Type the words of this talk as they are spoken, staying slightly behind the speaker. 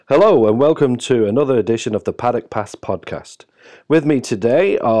Hello and welcome to another edition of the Paddock Pass podcast. With me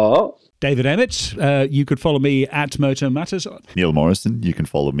today are David Emmett. You could follow me at Moto Matters. Neil Morrison. You can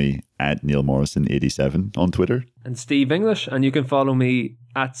follow me at Neil Morrison87 on Twitter. And Steve English, and you can follow me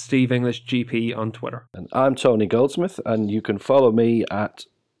at Steve English GP on Twitter. And I'm Tony Goldsmith, and you can follow me at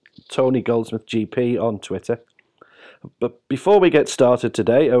Tony Goldsmith GP on Twitter. But before we get started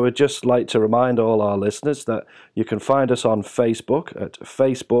today, I would just like to remind all our listeners that you can find us on Facebook at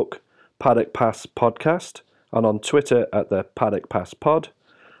Facebook Paddock Pass Podcast and on Twitter at the Paddock Pass Pod.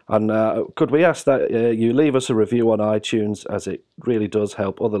 And could we ask that you leave us a review on iTunes, as it really does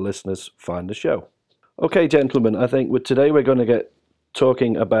help other listeners find the show. Okay, gentlemen, I think today we're going to get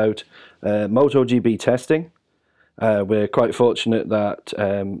talking about MotoGP testing. We're quite fortunate that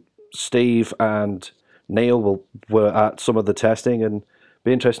Steve and Neil were at some of the testing, and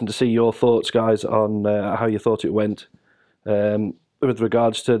be interesting to see your thoughts, guys, on how you thought it went with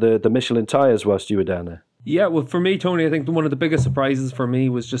regards to the Michelin tyres whilst you were down there. Yeah, well, for me, Tony, I think one of the biggest surprises for me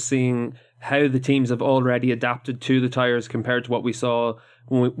was just seeing how the teams have already adapted to the tyres compared to what we saw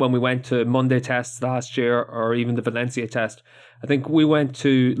when we went to Monday tests last year, or even the Valencia test. I think we went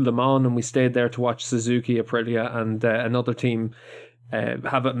to Le Mans and we stayed there to watch Suzuki, Aprilia and another team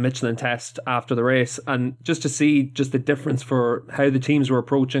have a Michelin test after the race, and just to see just the difference for how the teams were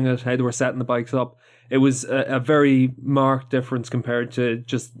approaching it, how they were setting the bikes up. It was a very marked difference compared to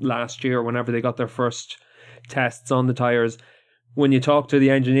just last year whenever they got their first tests on the tyres. When you talk to the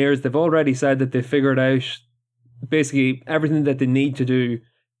engineers, they've already said that they figured out basically everything that they need to do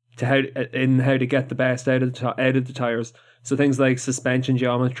to how to get the best out of the tyres. So things like suspension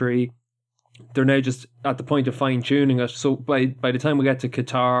geometry, they're now just at the point of fine-tuning it. So by the time we get to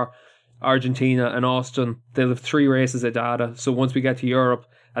Qatar, Argentina and Austin, they'll have 3 races of data. So once we get to Europe,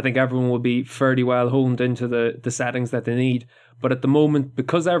 I think everyone will be fairly well honed into the settings that they need. But at the moment,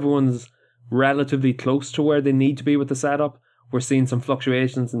 because everyone's relatively close to where they need to be with the setup, we're seeing some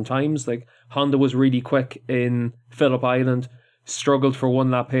fluctuations in times. Like Honda was really quick in Phillip Island, struggled for 1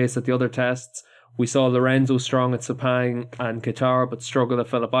 lap pace at the other tests. We saw Lorenzo strong at Sepang and Qatar, but struggled at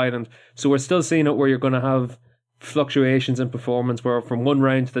Phillip Island. So we're still seeing it where you're going to have fluctuations in performance, where from one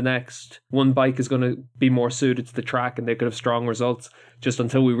round to the next, one bike is going to be more suited to the track and they could have strong results, just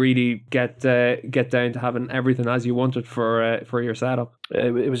until we really get down to having everything as you want it for your setup.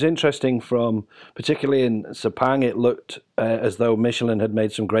 It was interesting particularly in Sepang, it looked as though Michelin had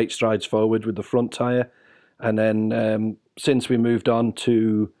made some great strides forward with the front tyre. And then since we moved on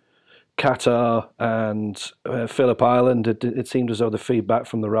to Qatar and Phillip Island, it seemed as though the feedback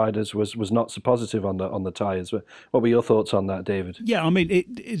from the riders was not so positive on the tyres. What were your thoughts on that, David? Yeah, I mean,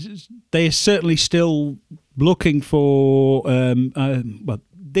 they're certainly still looking for.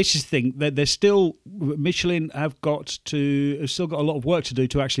 This is the thing that they're still. Michelin have still got a lot of work to do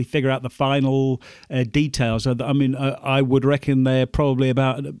to actually figure out the final details. I mean, I would reckon they're probably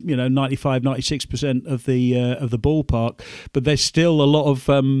about 95, 96% of the ballpark, but there's still a lot of.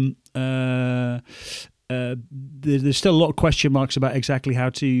 There's still a lot of question marks about exactly how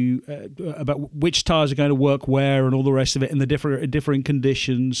to about which tyres are going to work where and all the rest of it in the different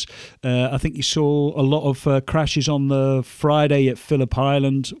conditions. I think you saw a lot of crashes on the Friday at Phillip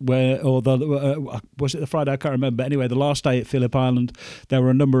Island, was it the Friday? I can't remember. But anyway, the last day at Phillip Island, there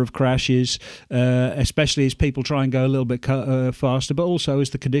were a number of crashes, especially as people try and go a little bit faster, but also as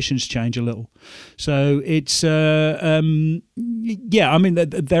the conditions change a little. So it's I mean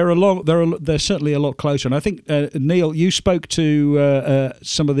they're certainly a lot closer. And I think, Neil, you spoke to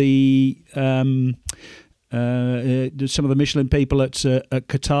some of the Michelin people at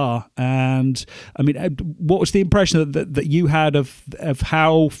Qatar, and I mean, what was the impression that you had of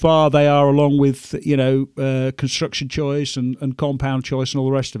how far they are along with construction choice and compound choice and all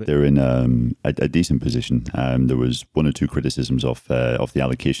the rest of it? They're in a decent position. There was 1 or 2 criticisms of the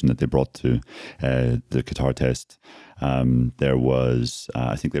allocation that they brought to the Qatar test. There was,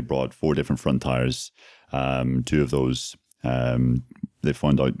 I think they brought 4 different front tyres. 2 of those they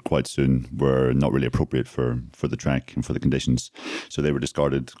found out quite soon were not really appropriate for the track and for the conditions. So they were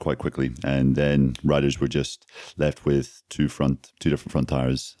discarded quite quickly. And then riders were just left with 2 different front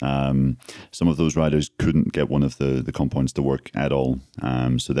tyres. Some of those riders couldn't get one of the compounds to work at all.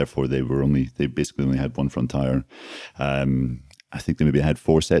 So therefore they basically only had 1 front tyre. I think they maybe had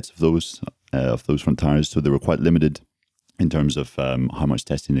 4 sets of those front tyres. So they were quite limited in terms of how much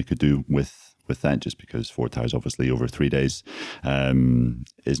testing they could do with that, just because 4 tyres obviously over 3 days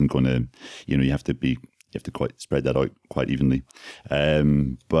isn't going to, you have to quite spread that out quite evenly.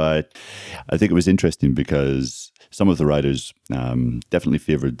 But I think it was interesting because some of the riders definitely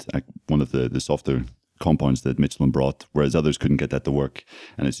favoured one of the softer compounds that Michelin brought, whereas others couldn't get that to work.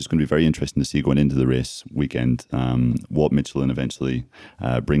 And it's just going to be very interesting to see going into the race weekend what Michelin eventually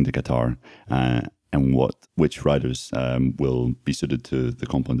bring to Qatar and which riders will be suited to the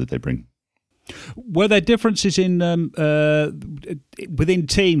compound that they bring. Were there differences in within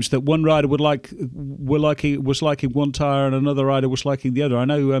teams that one rider was liking one tire and another rider was liking the other? I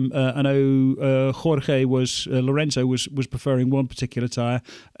know Lorenzo was preferring one particular tire,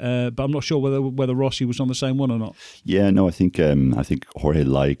 but I'm not sure whether Rossi was on the same one or not. Yeah, no, I think Jorge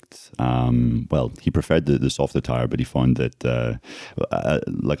liked he preferred the softer tire, but he found that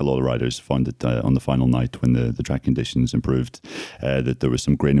like a lot of riders found that on the final night when the track conditions improved, that there was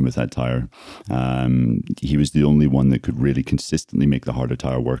some graining with that tire. He was the only one that could really consistently make the harder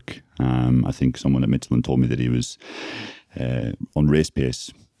tire work. I think someone at Michelin told me that he was on race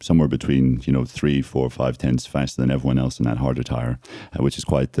pace somewhere between 3, 4, 5 tenths faster than everyone else in that harder tire, which is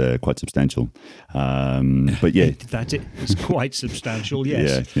quite substantial. But yeah, it's quite substantial.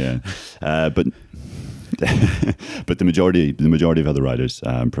 Yes. Yeah. But but the majority of other riders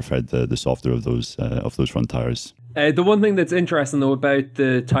preferred the softer of those front tires. The one thing that's interesting though about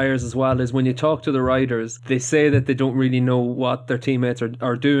the tyres as well is when you talk to the riders, they say that they don't really know what their teammates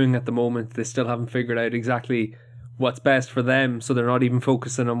are doing at the moment. They still haven't figured out exactly what's best for them, so they're not even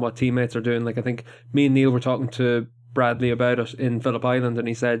focusing on what teammates are doing. Like I think me and Neil were talking to Bradley about it in Phillip Island, and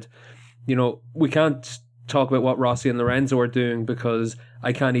he said, we can't talk about what Rossi and Lorenzo are doing because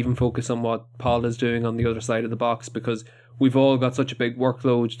I can't even focus on what Paul is doing on the other side of the box because we've all got such a big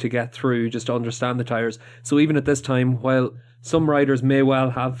workload to get through just to understand the tyres. So even at this time, while some riders may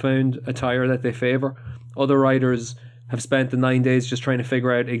well have found a tyre that they favour, other riders have spent the 9 days just trying to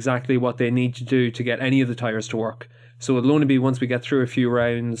figure out exactly what they need to do to get any of the tyres to work. So it'll only be once we get through a few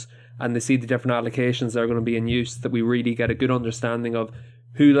rounds and they see the different allocations that are going to be in use that we really get a good understanding of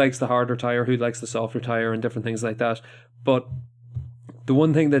who likes the harder tyre, who likes the softer tyre and different things like that. But the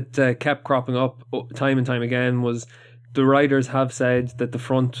one thing that kept cropping up time and time again was the riders have said that the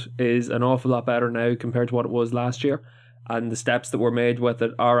front is an awful lot better now compared to what it was last year, and the steps that were made with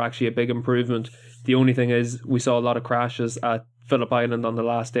it are actually a big improvement. The only thing is we saw a lot of crashes at Phillip Island on the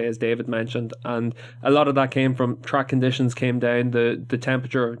last day, as David mentioned, and a lot of that came from track conditions came down. The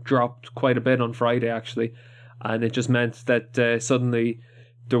temperature dropped quite a bit on Friday actually, and it just meant that suddenly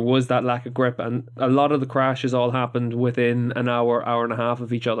there was that lack of grip, and a lot of the crashes all happened within an hour and a half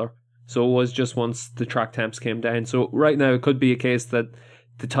of each other. So it was just once the track temps came down. So right now it could be a case that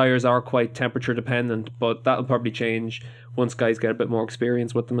the tyres are quite temperature dependent, but that'll probably change once guys get a bit more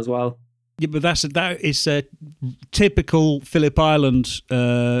experience with them as well. Yeah, but that is typical Phillip Island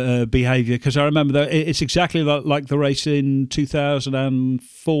behaviour, because I remember that it's exactly like the race in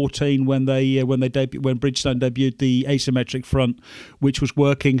 2014 when when Bridgestone debuted the asymmetric front, which was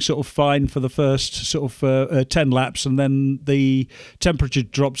working sort of fine for the first sort of 10 laps, and then the temperature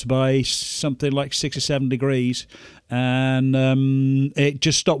dropped by something like 6 or 7 degrees. And it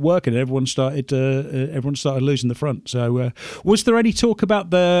just stopped working. Everyone started losing the front. So, was there any talk about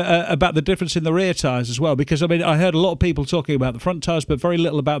the difference in the rear tyres as well? Because I mean, I heard a lot of people talking about the front tyres, but very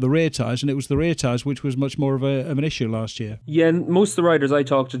little about the rear tyres, and it was the rear tyres which was much more of an issue last year. Yeah, and most of the riders I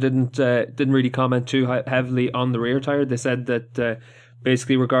talked to didn't really comment too heavily on the rear tyre. They said that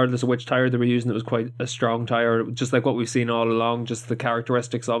basically, regardless of which tyre they were using, it was quite a strong tyre, just like what we've seen all along. Just the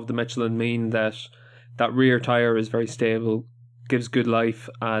characteristics of the Michelin mean that rear tyre is very stable, gives good life,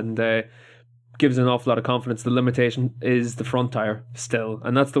 and gives an awful lot of confidence. The limitation is the front tyre still,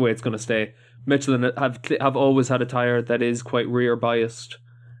 and that's the way it's going to stay. Michelin have always had a tyre that is quite rear biased,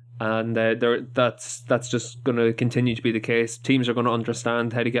 and that's just going to continue to be the case. Teams are going to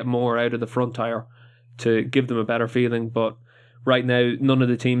understand how to get more out of the front tyre to give them a better feeling, but right now none of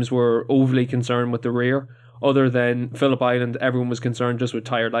the teams were overly concerned with the rear. Other than Phillip Island, everyone was concerned just with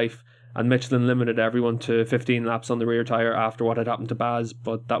tyre life, and Michelin limited everyone to 15 laps on the rear tyre after what had happened to Baz,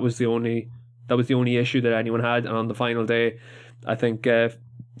 but that was the only issue that anyone had. And on the final day, I think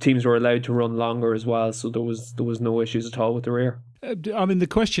teams were allowed to run longer as well, so there was no issues at all with the rear. I mean, the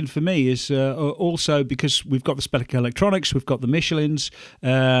question for me is also because we've got the Spec Electronics, we've got the Michelins,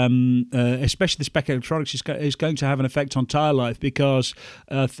 especially the Spec Electronics is going to have an effect on tyre life because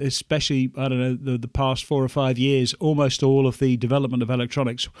especially, I don't know, the past 4 or 5 years, almost all of the development of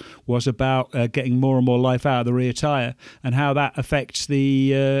electronics was about getting more and more life out of the rear tyre and how that affects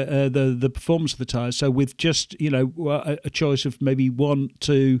the performance of the tyres. So with just, a choice of maybe 1,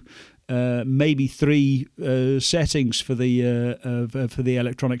 2, maybe 3 settings for the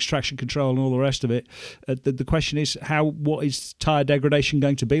electronics, traction control and all the rest of it. The question is what is tyre degradation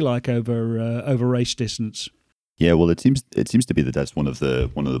going to be like over race distance? Yeah, well, it seems to be that that's one of the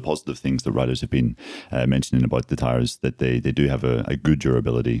positive things that riders have been mentioning about the tires, that they do have a good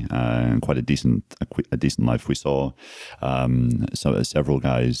durability and quite a decent life. We saw several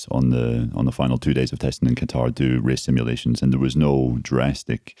guys on the final 2 days of testing in Qatar do race simulations, and there was no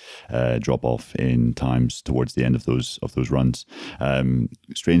drastic drop off in times towards the end of those runs.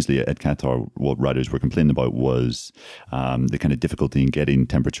 Strangely, at Qatar, what riders were complaining about was the kind of difficulty in getting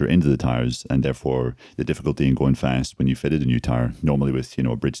temperature into the tires, and therefore the difficulty in going fast when you fitted a new tire. Normally with a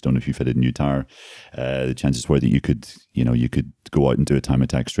Bridgestone, if you fitted a new tire, the chances were that you could go out and do a time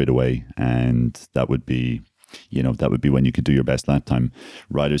attack straight away, and that would be when you could do your best lap time.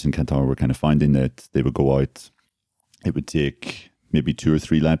 Riders in Qatar were kind of finding that they would go out, it would take maybe 2 or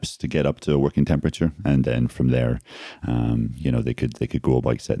 3 laps to get up to a working temperature, and then from there, they could go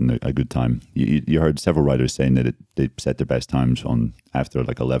about setting a good time. You heard several riders saying that they set their best times on after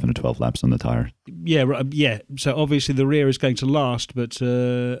like 11 or 12 laps on the tire. Yeah, right, yeah. So obviously the rear is going to last, but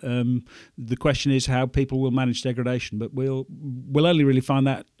the question is how people will manage degradation. But we'll only really find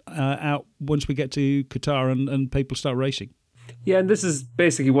that out once we get to Qatar and people start racing. Yeah, and this is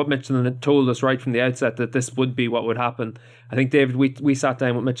basically what Michelin had told us right from the outset, that this would be what would happen. I think, David, we sat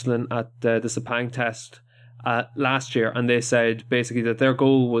down with Michelin at the Sepang test last year, and they said basically that their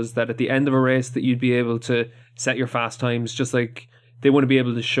goal was that at the end of a race that you'd be able to set your fast times, just like they want to be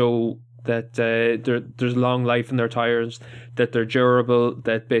able to show that there's long life in their tires, that they're durable,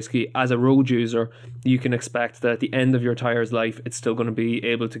 that basically as a road user you can expect that at the end of your tire's life it's still going to be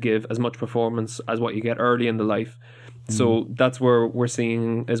able to give as much performance as what you get early in the life. So that's where we're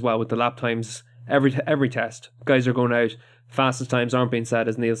seeing as well with the lap times. Every test, guys are going out. Fastest times aren't being set,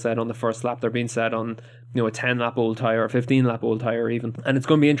 as Neil said, on the first lap. They're being set on a 10-lap old tyre, or 15-lap old tyre even. And it's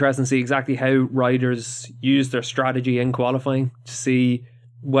going to be interesting to see exactly how riders use their strategy in qualifying, to see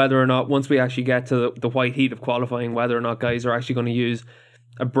whether or not, once we actually get to the white heat of qualifying, whether or not guys are actually going to use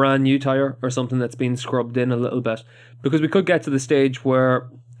a brand new tyre or something that's been scrubbed in a little bit. Because we could get to the stage where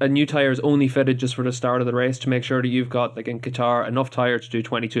a new tyre is only fitted just for the start of the race to make sure that you've got, like in Qatar, enough tyre to do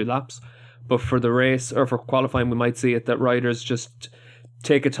 22 laps. But for the race, or for qualifying, we might see it that riders just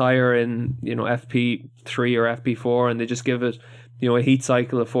take a tyre in, FP3 or FP4, and they just give it, a heat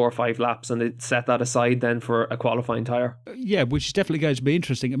cycle of 4 or 5 laps, and they set that aside then for a qualifying tyre. Yeah, which is definitely going to be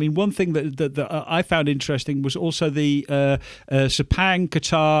interesting. I mean, one thing that I found interesting was also the Sepang,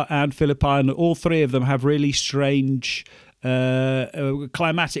 Qatar, and Philippine. All three of them have really strange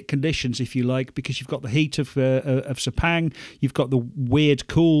climatic conditions, if you like, because you've got the heat of Sepang, you've got the weird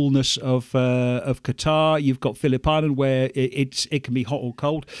coolness of Qatar, you've got Philippine where it can be hot or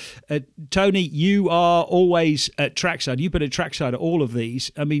cold. Tony, you are always at trackside. You've been at trackside at all of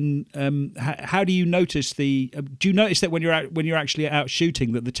these. I mean, how do you notice do you notice that when you're actually out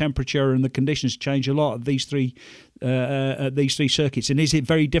shooting, that the temperature and the conditions change a lot at these three circuits, and is it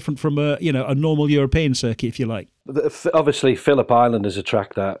very different from a normal European circuit, if you like? Obviously, Phillip Island is a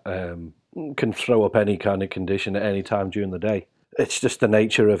track that can throw up any kind of condition at any time during the day. It's just the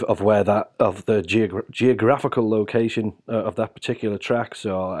nature of where the geographical location of that particular track.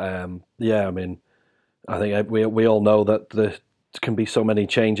 So I think we all know that there can be so many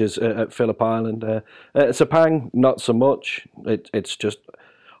changes at Phillip Island. Sepang, not so much. It's just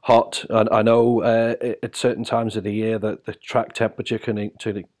hot. I know at certain times of the year that the track temperature can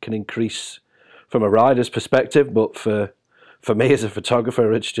increase from a rider's perspective, but for me as a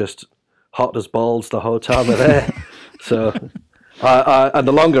photographer, it's just hot as balls the whole time we're there. So, and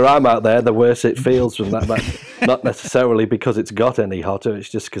the longer I'm out there, the worse it feels from that. Not necessarily because it's got any hotter, it's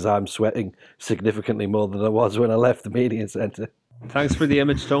just because I'm sweating significantly more than I was when I left the media centre. Thanks for the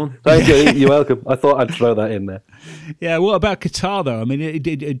image, Tone. Thank you. You're welcome. I thought I'd throw that in there. Yeah, what about Qatar, though? I mean,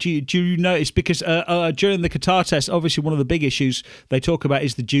 do you notice, because during the Qatar test, obviously one of the big issues they talk about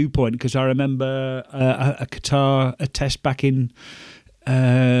is the dew point, because I remember a test back in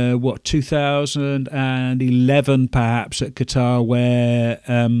 2011 perhaps at Qatar, where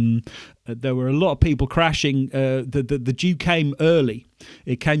there were a lot of people crashing. The dew came early.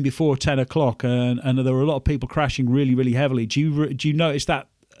 It came before 10 o'clock, and there were a lot of people crashing really, really heavily. Do you notice that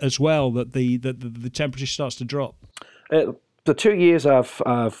as well, that the temperature starts to drop? The 2 years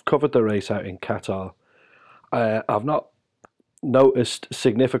I've covered the race out in Qatar, I've not noticed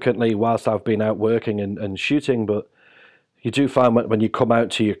significantly whilst I've been out working and shooting, but you do find when you come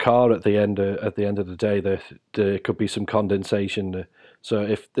out to your car at the end of the day, there could be some condensation. So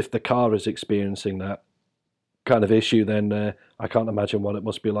if the car is experiencing that kind of issue, then I can't imagine what it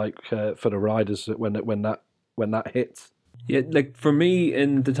must be like for the riders when that hits. Yeah, like for me,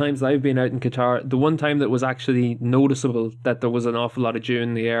 in the times that I've been out in Qatar, the one time that was actually noticeable that there was an awful lot of dew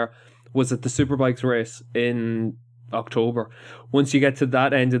in the air was at the Superbikes race in October. Once you get to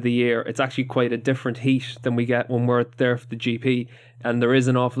that end of the year, it's actually quite a different heat than we get when we're there for the GP, and there is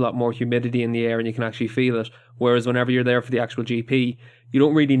an awful lot more humidity in the air and you can actually feel it, whereas whenever you're there for the actual GP, you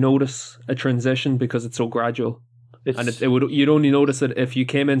don't really notice a transition because it's so gradual. You'd only notice it if you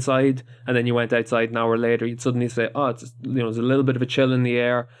came inside and then you went outside an hour later. You'd suddenly say, oh, it's, there's a little bit of a chill in the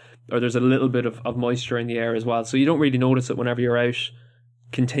air, or there's a little bit of moisture in the air as well. So you don't really notice it whenever you're out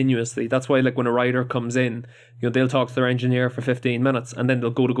continuously. That's why, like, when a rider comes in, they'll talk to their engineer for 15 minutes and then they'll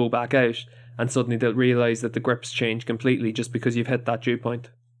go back out, and suddenly they'll realise that the grips change completely just because you've hit that dew point.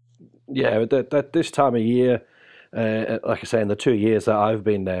 Yeah, that this time of year, like I say, in the 2 years that I've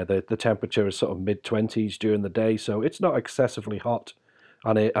been there, the temperature is sort of mid-20s during the day, so it's not excessively hot,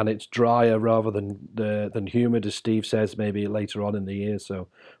 and it's drier rather than humid, as Steve says, maybe later on in the year. So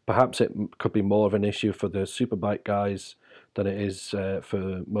perhaps it could be more of an issue for the Superbike guys than it is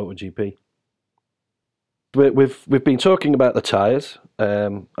for MotoGP. We've been talking about the tyres.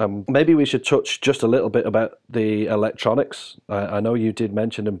 Maybe we should touch just a little bit about the electronics. I know you did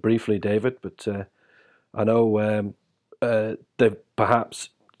mention them briefly, David, but I know the perhaps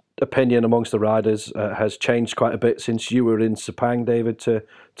opinion amongst the riders has changed quite a bit since you were in Sepang, David, to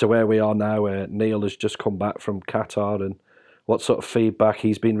where we are now. Neil has just come back from Qatar, and what sort of feedback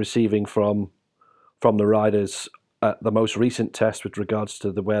he's been receiving from the riders at the most recent test with regards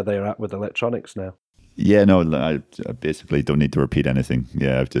to where they're at with electronics now. Yeah, no, I basically don't need to repeat anything.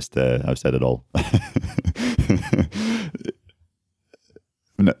 Yeah, I've said it all.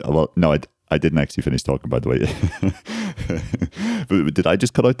 No, I didn't actually finish talking, by the way. But did I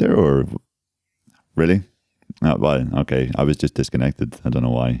just cut out there, or really? Well, okay, I was just disconnected. I don't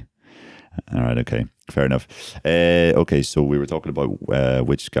know why. All right, okay, fair enough. Okay, so we were talking about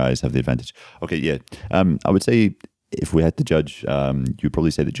which guys have the advantage. Okay, yeah, I would say, if we had to judge, you'd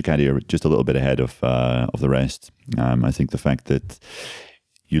probably say that Ducati are just a little bit ahead of the rest. I think the fact that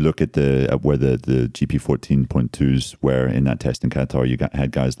you look at where the GP 14.2s were in that test in Qatar, you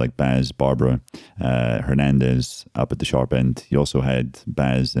had guys like Baz, Barbara, Hernandez up at the sharp end. You also had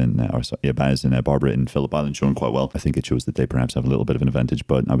Baz and Barbara in Phillip Island showing quite well. I think it shows that they perhaps have a little bit of an advantage,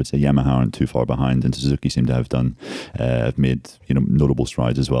 but I would say Yamaha aren't too far behind, and Suzuki seem to have made notable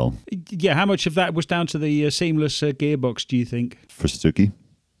strides as well. Yeah, how much of that was down to the seamless gearbox, do you think? For Suzuki?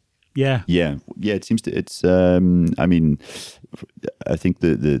 Yeah. It seems to. It's. I mean, I think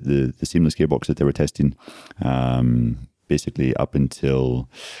the seamless gearbox that they were testing, basically up until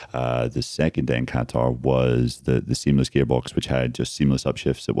the second day in Qatar, was the seamless gearbox, which had just seamless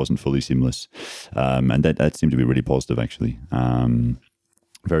upshifts. It wasn't fully seamless, and that seemed to be really positive, actually.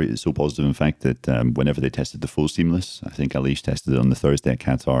 Very so positive, in fact, that whenever they tested the full seamless, I think Aleix tested it on the Thursday at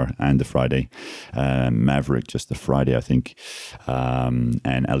Qatar and the Friday, Maverick just the Friday, I think, and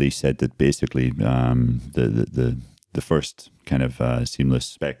Aleix said that basically the first kind of seamless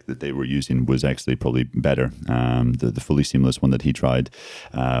spec that they were using was actually probably better. The fully seamless one that he tried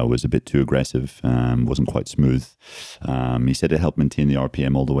was a bit too aggressive, wasn't quite smooth. He said it helped maintain the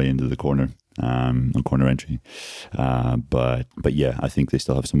RPM all the way into the corner. On corner entry, but yeah, I think they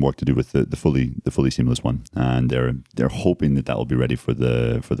still have some work to do with the fully seamless one, and they're hoping that will be ready for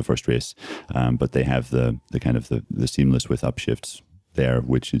the first race. But they have the kind of the seamless with upshifts there,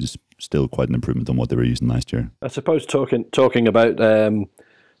 which is still quite an improvement on what they were using last year. I suppose talking about the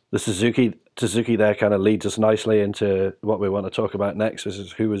Suzuki there kind of leads us nicely into what we want to talk about next, which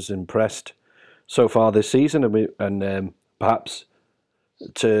is who has impressed so far this season, and perhaps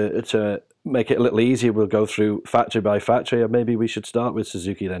to make it a little easier, we'll go through factory by factory, and maybe we should start with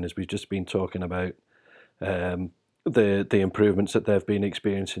Suzuki then, as we've just been talking about the improvements that they've been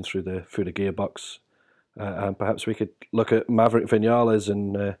experiencing through the gearbox, and perhaps we could look at Maverick Vinales,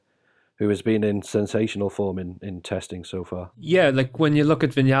 and who has been in sensational form in testing so far. Yeah, like when you look at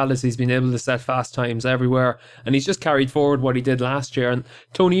Vinales, he's been able to set fast times everywhere, and he's just carried forward what he did last year. And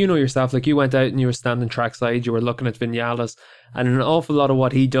Tony, you know yourself, like you went out and you were standing trackside, you were looking at Vinales, and an awful lot of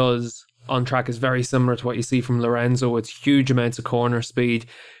what he does on track is very similar to what you see from Lorenzo. It's huge amounts of corner speed,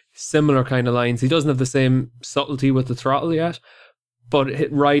 similar kind of lines. He doesn't have the same subtlety with the throttle yet, but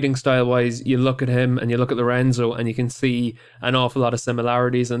riding style wise, you look at him and you look at Lorenzo and you can see an awful lot of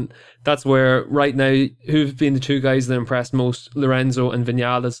similarities. And that's where right now, who've been the two guys that impressed most, Lorenzo and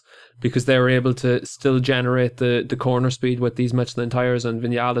Vinales, because they were able to still generate the corner speed with these Michelin tires. And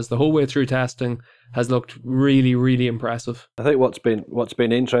Vinales, the whole way through testing, has looked really, really impressive. I think what's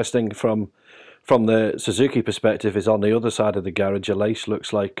been interesting from the Suzuki perspective is on the other side of the garage, Aleix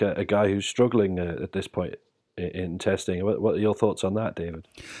looks like a guy who's struggling at this point. in testing. What are your thoughts on that, David?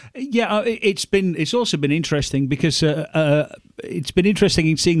 Yeah, it's also been interesting because it's been interesting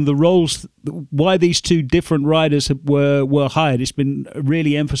in seeing the roles, why these two different riders were hired. It's been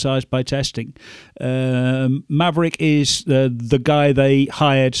really emphasised by testing. Maverick is the guy they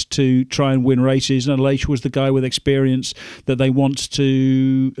hired to try and win races, and Aleix was the guy with experience that they want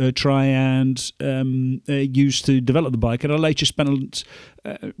to try and use to develop the bike. And Aleix has spent,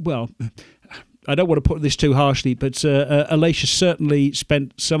 I don't want to put this too harshly, but Aleix certainly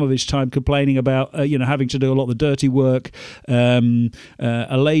spent some of his time complaining about having to do a lot of the dirty work.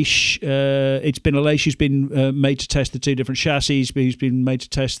 Aleix, it's been Aleix who's been made to test the two different chassis, but he's been made to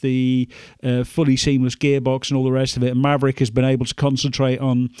test the fully seamless gearbox and all the rest of it. And Maverick has been able to concentrate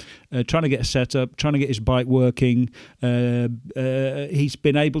on trying to get a setup, trying to get his bike working. He's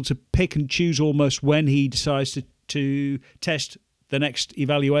been able to pick and choose almost when he decides to test the next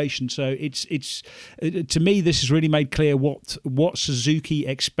evaluation. So it's to me, this has really made clear what Suzuki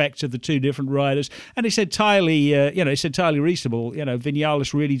expect of the two different riders, and it's entirely it's entirely reasonable.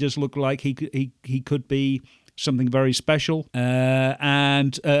 Vinales really does look like he could be something very special,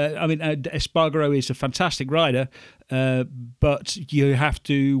 Espargaro is a fantastic rider, but you have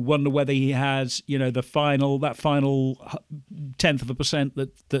to wonder whether he has that final 0.1%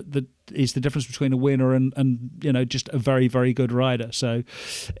 that is the difference between a winner and just a very, very good rider. So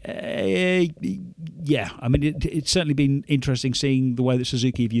it's certainly been interesting seeing the way that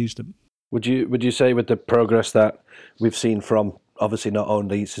Suzuki have used them. Would you say with the progress that we've seen from obviously not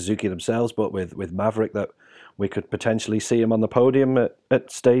only Suzuki themselves but with Maverick that we could potentially see him on the podium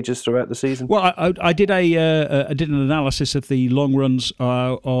at stages throughout the season? Well, I did an analysis of the long runs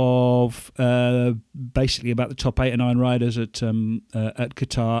of basically about the top 8 or 9 riders at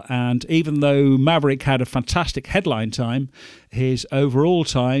Qatar, and even though Maverick had a fantastic headline time, his overall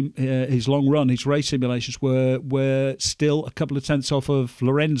time, his long run, his race simulations were still a couple of tenths off of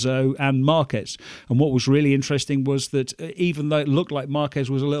Lorenzo and Marquez. And what was really interesting was that even though it looked like Marquez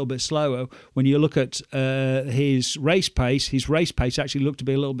was a little bit slower, when you look at his race pace actually looked to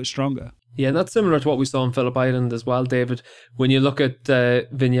be a little bit stronger. Yeah, and that's similar to what we saw in Phillip Island as well, David. When you look at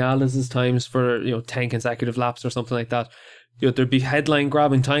Vinales' times for 10 consecutive laps or something like that, there'd be headline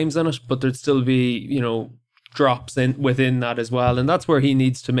grabbing times in it, but there'd still be drops within that as well, and that's where he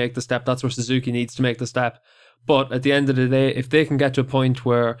needs to make the step. That's where Suzuki needs to make the step. But at the end of the day, if they can get to a point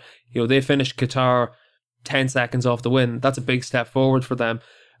where they finish Qatar 10 seconds off the win, that's a big step forward for them.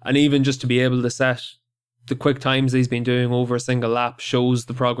 And even just to be able to set the quick times he's been doing over a single lap shows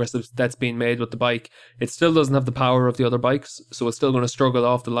the progress that's been made with the bike. It still doesn't have the power of the other bikes, so it's still going to struggle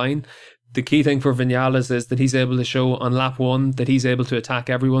off the line. The key thing for Vinales is that he's able to show on lap 1 that he's able to attack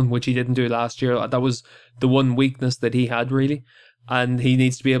everyone, which he didn't do last year. That was the one weakness that he had, really. And he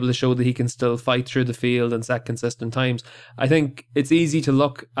needs to be able to show that he can still fight through the field and set consistent times. I think it's easy to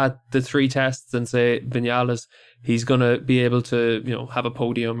look at the 3 tests and say Vinales, he's going to be able to have a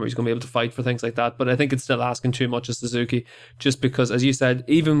podium, or he's going to be able to fight for things like that. But I think it's still asking too much of Suzuki, just because, as you said,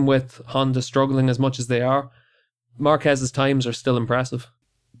 even with Honda struggling as much as they are, Marquez's times are still impressive.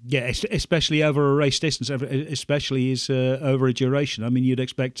 Yeah, especially over a race distance, especially over a duration. I mean, you'd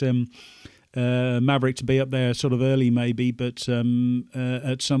expect Maverick to be up there sort of early maybe, but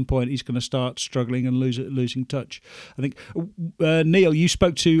at some point he's going to start struggling and losing touch. I think, Neil, you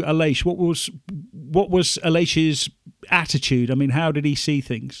spoke to Aleix. What was Aleix's attitude? I mean, how did he see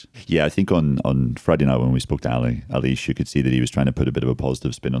things? Yeah, I think on Friday night when we spoke to Aleix, you could see that he was trying to put a bit of a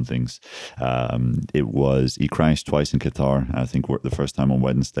positive spin on things. He crashed twice in Qatar. I think the first time on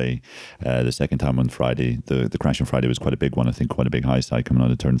Wednesday, the second time on Friday. The crash on Friday was quite a big one. I think quite a big high side coming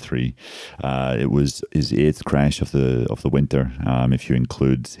out of turn 3. It was his 8th crash of the winter, if you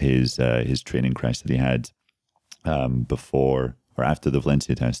include his training crash that he had before or after the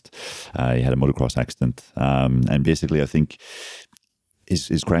Valencia test. He had a motocross accident, and basically I think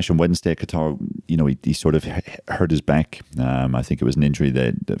his crash on Wednesday at Qatar, he sort of hurt his back. I think it was an injury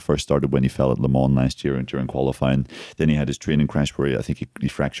that first started when he fell at Le Mans last year during qualifying. Then he had his training crash where I think he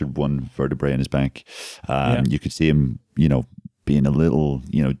fractured one vertebrae in his back. You could see him, being a little,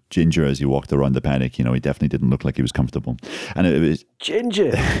 ginger as he walked around the paddock. He definitely didn't look like he was comfortable. And it was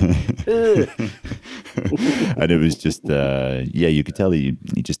ginger. And it was just, you could tell he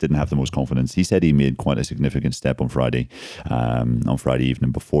just didn't have the most confidence. He said he made quite a significant step on Friday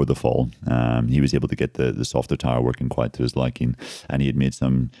evening before the fall. He was able to get the softer tire working quite to his liking, and he had made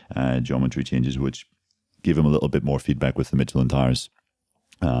some geometry changes which gave him a little bit more feedback with the Michelin tires.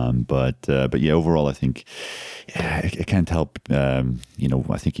 But yeah, overall, I think it can't help.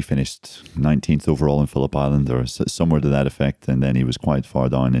 I think he finished 19th overall in Phillip Island or somewhere to that effect, and then he was quite far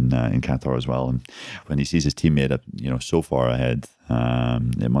down in Qatar as well. And when he sees his teammate so far ahead,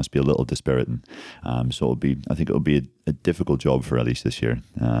 it must be a little dispiriting. So I think it'll be a difficult job for Elis this year,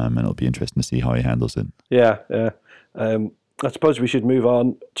 and it'll be interesting to see how he handles it. Yeah. I suppose we should move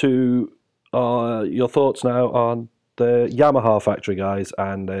on to your thoughts now on the Yamaha factory guys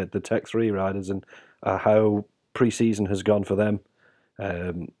and the Tech 3 riders, and how pre-season has gone for them.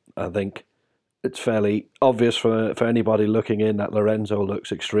 I think it's fairly obvious for anybody looking in that Lorenzo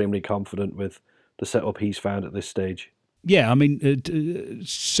looks extremely confident with the setup he's found at this stage. Yeah, I mean,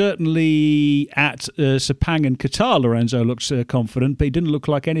 certainly at Sepang and Qatar, Lorenzo looks confident, but he didn't look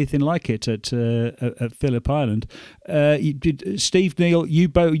like anything like it at Phillip Island. Steve, Neil,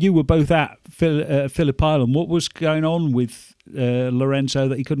 you were both at Phillip Island. What was going on with Lorenzo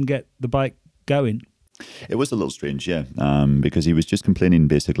that he couldn't get the bike going? It was a little strange, yeah, because he was just complaining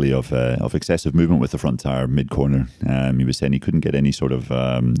basically of excessive movement with the front tire mid-corner. He was saying he couldn't get any sort of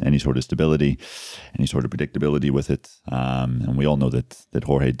stability, any sort of predictability with it. And we all know that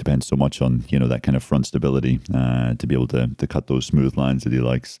Jorge depends so much on that kind of front stability to be able to cut those smooth lines that he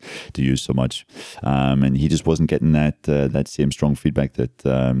likes to use so much. And he just wasn't getting that same strong feedback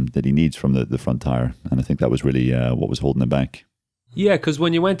that he needs from the front tire. And I think that was really what was holding him back. Yeah, because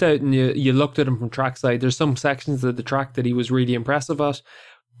when you went out and you looked at him from trackside, there's some sections of the track that he was really impressive at.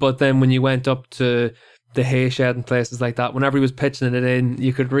 But then when you went up to the hay shed and places like that, whenever he was pitching it in,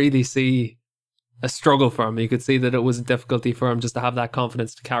 you could really see a struggle for him. You could see that it was a difficulty for him just to have that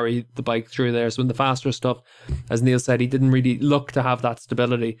confidence to carry the bike through there. So in the faster stuff, as Neil said, he didn't really look to have that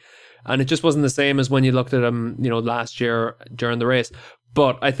stability. And it just wasn't the same as when you looked at him, last year during the race.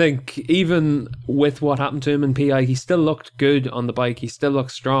 But I think even with what happened to him in PI, he still looked good on the bike. He still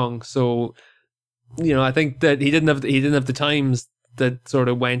looked strong. So, I think that he didn't have the times that sort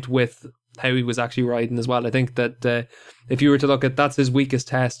of went with how he was actually riding as well. I think that if you were to look at that's his weakest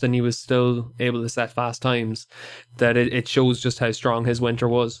test and he was still able to set fast times, that it shows just how strong his winter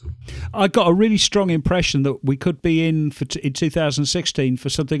was. I got a really strong impression that we could be in 2016 for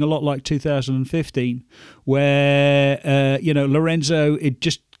something a lot like 2015, where Lorenzo, it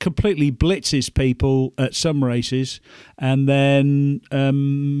just completely blitzes people at some races and then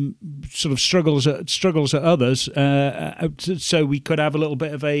sort of struggles at others. So we could have a little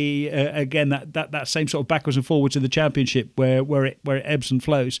bit of again that same sort of backwards and forwards in the championship where it ebbs and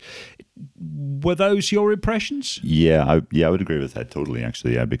flows. Were those your impressions? Yeah, I would agree with that totally,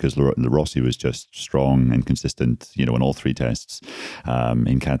 actually. Yeah, because Rossi was just strong and consistent, in all three tests.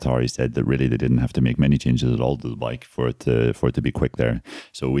 In Qatar, he said that really they didn't have to make many changes at all to the bike for it to be quick there.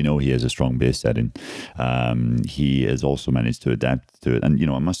 So we know he has a strong base setting. He has also managed to adapt to it, and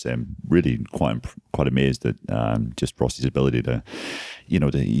I must say I'm really quite amazed at just Rossi's ability to.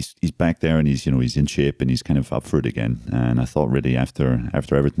 He's back there and he's in shape and he's kind of up for it again. And I thought really after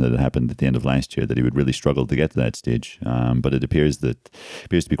everything that had happened at the end of last year that he would really struggle to get to that stage. But it appears to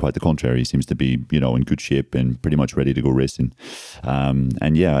be quite the contrary. He seems to be in good shape and pretty much ready to go racing.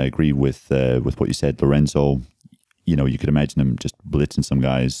 And yeah, I agree with what you said, Lorenzo. You could imagine him just blitzing some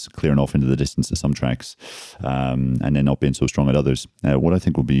guys, clearing off into the distance at some tracks, and then not being so strong at others. What I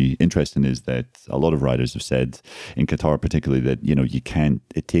think will be interesting is that a lot of riders have said, in Qatar particularly, that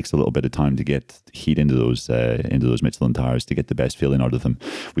it takes a little bit of time to get heat into those Michelin tires to get the best feeling out of them.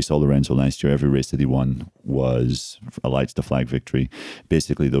 We saw Lorenzo last year, every race that he won was a lights to flag victory.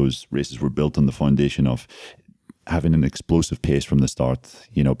 Basically, those races were built on the foundation of having an explosive pace from the start,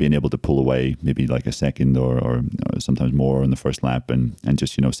 being able to pull away maybe like a second or sometimes more on the first lap and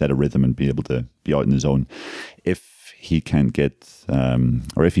just, set a rhythm and be able to be out in the zone. If he can't get,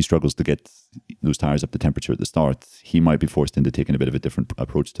 or if he struggles to get those tires up to temperature at the start, he might be forced into taking a bit of a different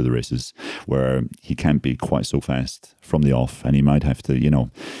approach to the races where he can't be quite so fast from the off and he might have to,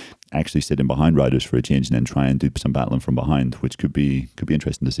 actually sit in behind riders for a change and then try and do some battling from behind, which could be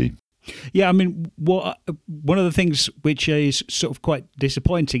interesting to see. Yeah, I mean, one of the things which is sort of quite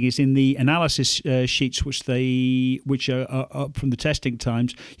disappointing is in the analysis sheets which are up from the testing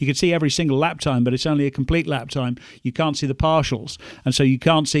times. You can see every single lap time, but it's only a complete lap time. You can't see the partials, and so you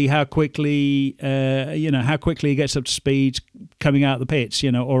can't see how quickly he gets up to speed coming out of the pits,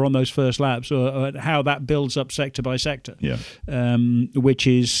 or on those first laps, or how that builds up sector by sector. Yeah, which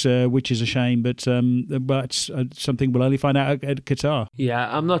is a shame, but it's something we'll only find out at Qatar. Yeah,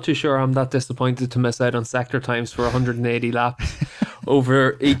 I'm not too sure I'm that disappointed to miss out on sector times for 180 laps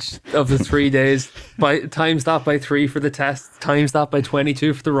over each of the 3 days, times that by 3 for the test, times that by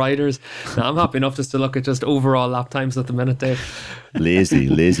 22 for the riders. Now, I'm happy enough just to look at just overall lap times at the minute, Dave.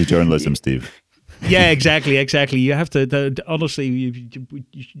 Lazy journalism, Steve. Yeah, exactly. You have to honestly.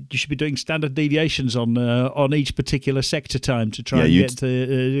 You should be doing standard deviations on each particular sector time to try and get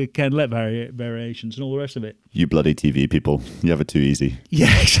to Ken-Let variations and all the rest of it. You bloody TV people, you have it too easy.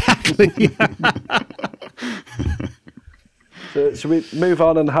 Yeah, exactly. So should we move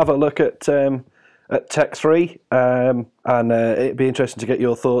on and have a look at Tech 3? And it'd be interesting to get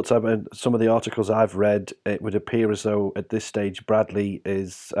your thoughts. I mean, some of the articles I've read, it would appear as though at this stage Bradley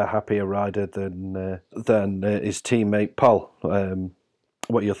is a happier rider than his teammate Paul.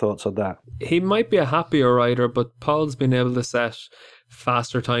 What are your thoughts on that? He might be a happier rider, but Paul's been able to set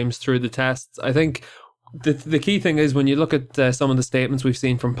faster times through the tests. I think the key thing is when you look at some of the statements we've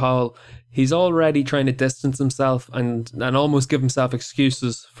seen from Paul, he's already trying to distance himself and almost give himself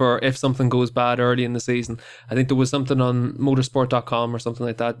excuses for if something goes bad early in the season. I think there was something on motorsport.com or something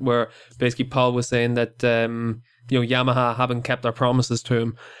like that where basically Paul was saying that Yamaha haven't kept their promises to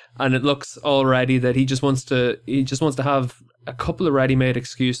him, and it looks already that he just wants to have a couple of ready-made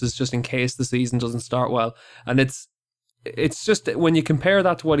excuses just in case the season doesn't start well. And it's just when you compare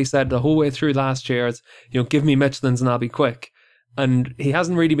that to what he said the whole way through last year, it's, give me Michelins and I'll be quick. And he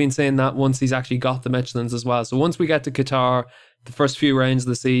hasn't really been saying that once he's actually got the Michelins as well. So once we get to Qatar, the first few rounds of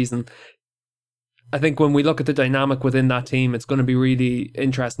the season, I think when we look at the dynamic within that team, it's going to be really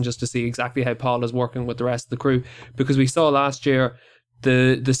interesting just to see exactly how Paul is working with the rest of the crew. Because we saw last year,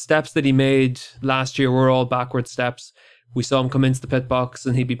 the steps that he made last year were all backward steps. We saw him come into the pit box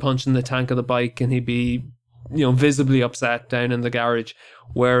and he'd be punching the tank of the bike and he'd be visibly upset down in the garage,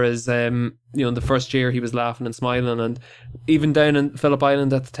 whereas the first year he was laughing and smiling. And even down in Phillip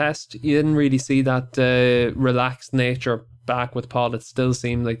Island at the test, you didn't really see that relaxed nature back with Paul. It still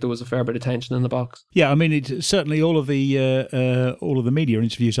seemed like there was a fair bit of tension in the box. Yeah, I mean, it certainly all of the media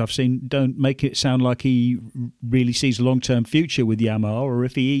interviews I've seen don't make it sound like he really sees a long-term future with Yamaha, or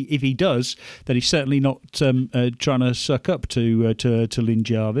if he does, then he's certainly not trying to suck up to Lynn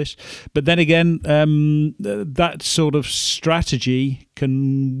Jarvis. But then again, that sort of strategy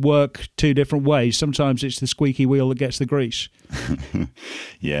can work two different ways. Sometimes it's the squeaky wheel that gets the grease.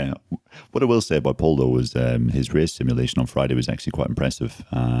 Yeah. What I will say about Paul, though, is his race simulation on Friday was actually quite impressive.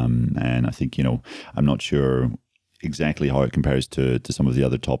 And I think, I'm not sure exactly how it compares to some of the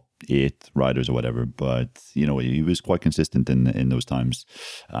other top 8 riders or whatever, but, he was quite consistent in those times.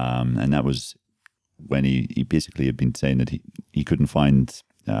 And that was when he basically had been saying that he couldn't find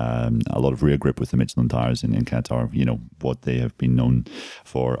a lot of rear grip with the Michelin tires in Qatar. What they have been known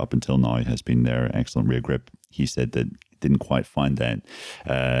for up until now has been their excellent rear grip. He said that didn't quite find that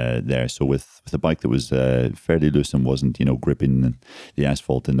there. So with a bike that was fairly loose and wasn't, gripping the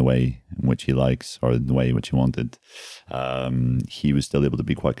asphalt in the way in which he likes or in the way in which he wanted, he was still able to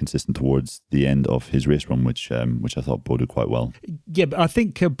be quite consistent towards the end of his race run, which I thought boded quite well. Yeah, but I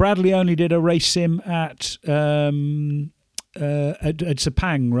think Bradley only did a race sim at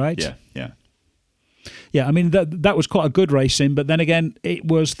Sepang, right? Yeah. Yeah, I mean that was quite a good racing, but then again, it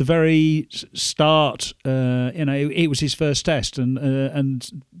was the very start. It was his first test, and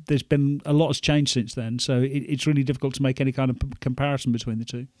there's been a lot has changed since then. So it's really difficult to make any kind of comparison between the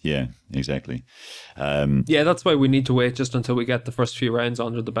two. Yeah, exactly. Yeah, that's why we need to wait just until we get the first few rounds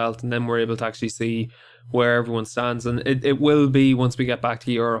under the belt, and then we're able to actually see where everyone stands. And it will be once we get back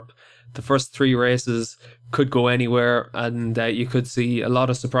to Europe. The first 3 races could go anywhere, and you could see a lot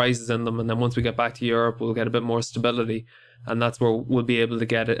of surprises in them. And then once we get back to Europe, we'll get a bit more stability, and that's where we'll be able to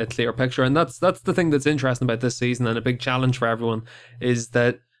get a clear picture. And that's the thing that's interesting about this season, and a big challenge for everyone, is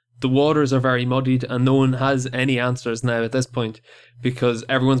that the waters are very muddied, and no one has any answers now at this point, because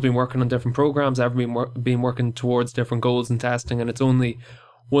everyone's been working on different programs, everyone's been working towards different goals and testing, and it's only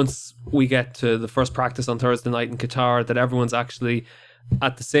once we get to the first practice on Thursday night in Qatar that everyone's actually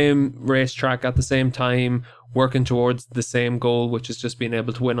at the same racetrack at the same time, working towards the same goal, which is just being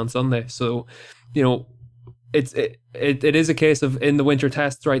able to win on Sunday. So, it is a case of, in the winter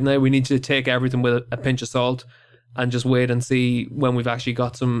tests right now, we need to take everything with a pinch of salt and just wait and see when we've actually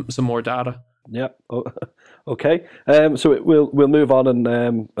got some more data. Yeah. Okay. So we'll move on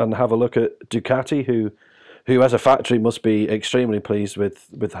and have a look at Ducati, who as a factory must be extremely pleased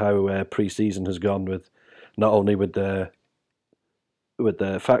with how pre-season has gone, with not only with the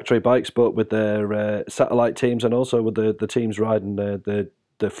factory bikes, but with their satellite teams, and also with the teams riding the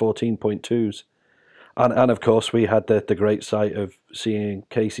 14.2s. And of course, we had the great sight of seeing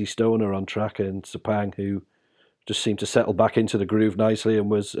Casey Stoner on track in Sepang, who just seemed to settle back into the groove nicely and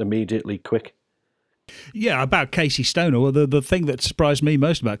was immediately quick Yeah, about Casey Stoner. Well, the thing that surprised me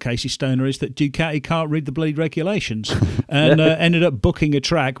most about Casey Stoner is that Ducati can't read the bloody regulations, and ended up booking a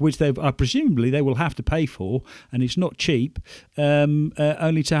track which presumably they will have to pay for, and it's not cheap.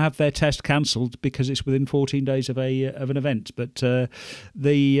 Only to have their test cancelled because it's within 14 days of an event. But yes,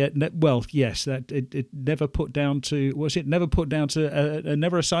 that it never put down to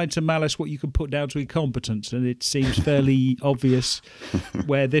never assigned to malice what you could put down to incompetence, and it seems fairly obvious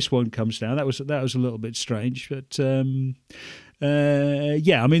where this one comes down. That was a little bit strange, but I mean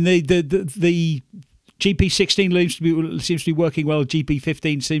the GP16 seems to be working well.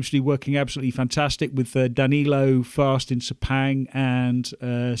 GP15 seems to be working absolutely fantastic with Danilo fast in Sepang and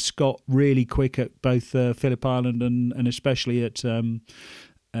Scott really quick at both Phillip Island and especially at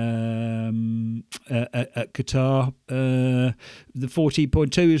Qatar. The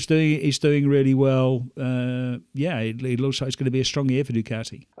 40.2 is doing really well. It looks like it's going to be a strong year for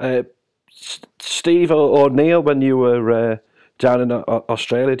Ducati. Steve or Neil, when you were down in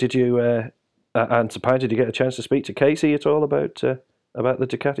Australia, did you and Sepang, did you get a chance to speak to Casey at all about the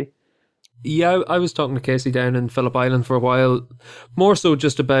Ducati? Yeah, I was talking to Casey down in Phillip Island for a while, more so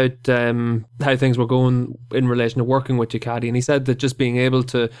just about how things were going in relation to working with Ducati, and he said that just being able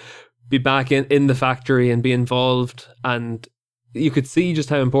to be back in the factory and be involved, and you could see just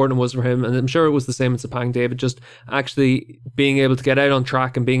how important it was for him, and I'm sure it was the same in Sepang, David, just actually being able to get out on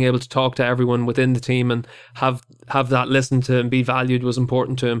track and being able to talk to everyone within the team and have that listened to and be valued was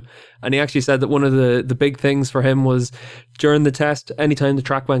important to him. And he actually said that one of the big things for him was during the test, anytime the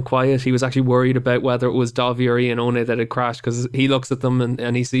track went quiet, he was actually worried about whether it was Dovi or Iannone that had crashed, because he looks at them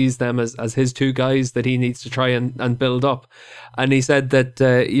and he sees them as his two guys that he needs to try and build up. And he said that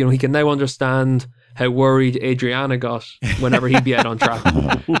he can now understand how worried Adriana got whenever he'd be out on track,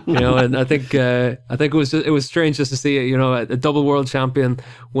 and I think it was strange just to see it, a double world champion,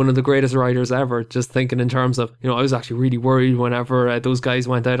 one of the greatest riders ever, just thinking in terms of, I was actually really worried whenever those guys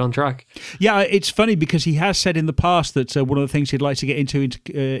went out on track. Yeah, it's funny because he has said in the past that one of the things he'd like to get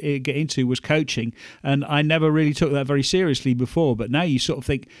into was coaching, and I never really took that very seriously before, but now you sort of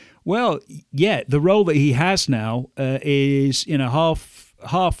think, well, yeah, the role that he has now is maybe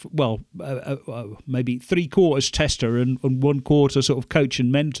 3/4 tester and 1/4 sort of coach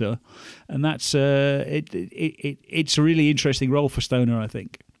and mentor, and that's it's a really interesting role for Stoner, I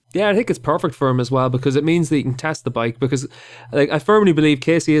think. Yeah, I think it's perfect for him as well, because it means that he can test the bike, because I firmly believe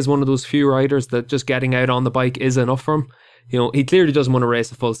Casey is one of those few riders that just getting out on the bike is enough for him. He clearly doesn't want to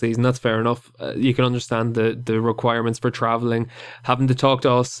race a full season. That's fair enough. You can understand the requirements for traveling, having to talk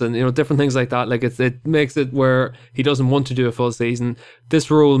to us, and different things like that. Like it makes it where he doesn't want to do a full season.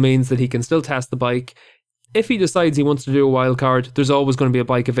 This rule means that he can still test the bike. If he decides he wants to do a wild card, there's always going to be a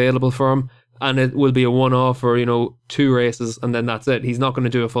bike available for him, and it will be a one-off or 2 races, and then that's it. He's not going to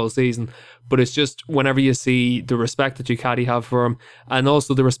do a full season. But it's just whenever you see the respect that Ducati have for him, and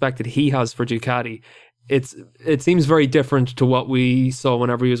also the respect that he has for Ducati, it seems very different to what we saw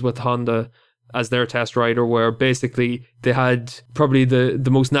whenever he was with Honda as their test rider, where basically they had probably the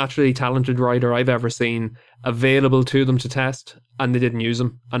most naturally talented rider I've ever seen available to them to test, and they didn't use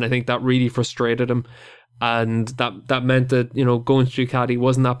him. And I think that really frustrated him. And that meant that, going to Ducati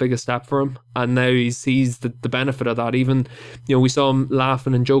wasn't that big a step for him. And now he sees the benefit of that. Even, we saw him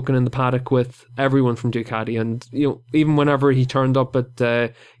laughing and joking in the paddock with everyone from Ducati. And, even whenever he turned up at,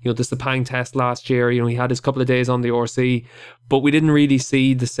 the Sepang test last year, he had his couple of days on the RC, but we didn't really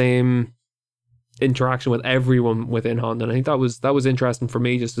see the same interaction with everyone within Honda. And I think that was interesting for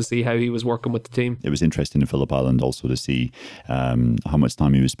me, just to see how he was working with the team. It was interesting in Phillip Island also to see how much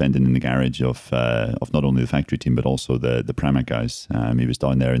time he was spending in the garage of not only the factory team but also the Pramac guys. He was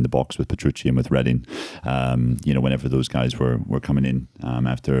down there in the box with Petrucci and with Redding. Whenever those guys were coming in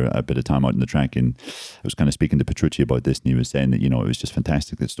after a bit of time out on the track, and I was kind of speaking to Petrucci about this, and he was saying that it was just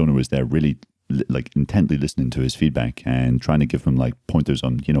fantastic that Stoner was there, really intently listening to his feedback and trying to give him pointers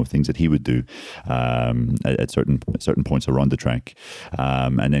on things that he would do at certain points around the track,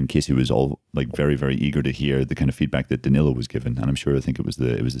 and then Casey was all very, very eager to hear the kind of feedback that Danilo was given, and I think it was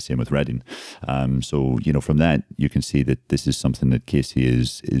the same with Redding. So from that you can see that this is something that Casey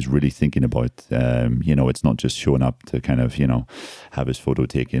is really thinking about. It's not just showing up to kind of have his photo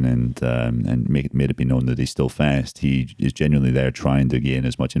taken and made it be known that he's still fast. He is genuinely there trying to gain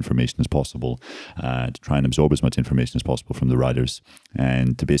as much information as possible, to try and absorb as much information as possible from the riders,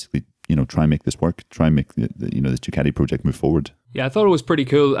 and to basically try and make this work, try and make this Ducati project move forward. Yeah, I thought it was pretty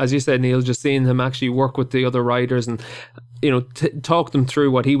cool, as you said, Neil, just seeing him actually work with the other riders and talk them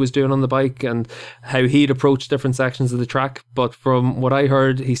through what he was doing on the bike and how he'd approach different sections of the track. But from what I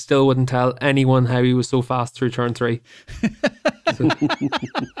heard, he still wouldn't tell anyone how he was so fast through turn 3.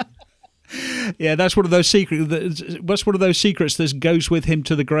 Yeah, that's one of those What's one of those secrets that goes with him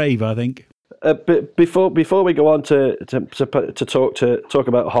to the grave, I think. But before we go on to talk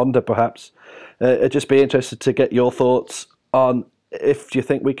about Honda, perhaps, I'd just be interested to get your thoughts on if you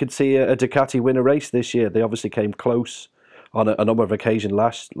think we could see a Ducati win a race this year. They obviously came close on a number of occasions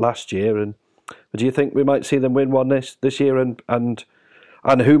last year, and do you think we might see them win one this year? And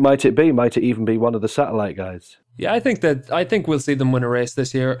who might it be? Might it even be one of the satellite guys? Yeah, I think we'll see them win a race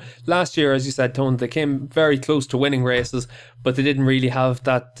this year. Last year, as you said, Tone, they came very close to winning races, but they didn't really have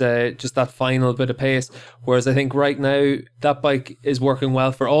that just that final bit of pace. Whereas I think right now that bike is working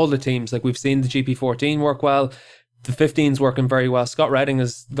well for all the teams. Like we've seen the GP14 work well. The 15's working very well. Scott Redding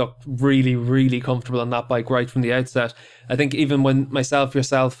has looked really, really comfortable on that bike right from the outset. I think even when myself,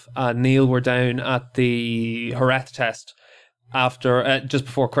 yourself, and Neil were down at the Jerez test after just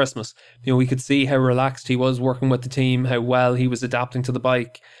before Christmas, we could see how relaxed he was working with the team, how well he was adapting to the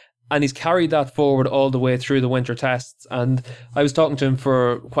bike, and he's carried that forward all the way through the winter tests. And I was talking to him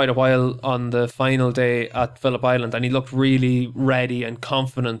for quite a while on the final day at Phillip Island, and he looked really ready and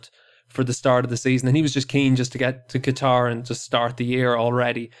confident for the start of the season, and he was just keen just to get to Qatar and just start the year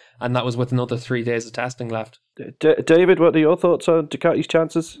already, and that was with another 3 days of testing left. David, what are your thoughts on Ducati's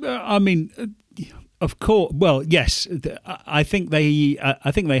chances? Of course. Well, yes, I think they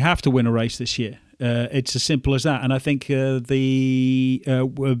have to win a race this year. It's as simple as that, and I think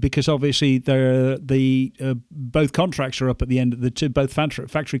because obviously both contracts are up at the end of both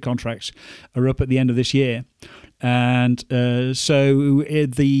factory contracts are up at the end of this year, and so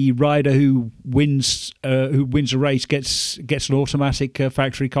the rider who wins a race gets an automatic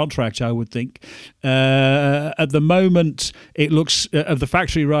factory contract, I would think. At the moment, it looks of the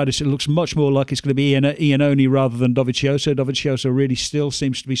factory riders, it looks much more like it's going to be Iannone rather than Dovizioso. Dovizioso really still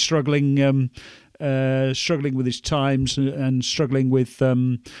seems to be struggling with his times and struggling with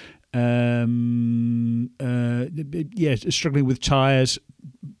struggling with tyres.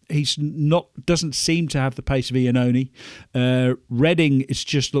 Doesn't seem to have the pace of Iannone. Redding, it's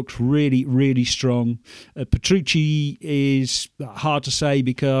just looked really, really strong. Petrucci is hard to say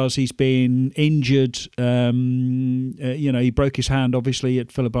because he's been injured. He broke his hand obviously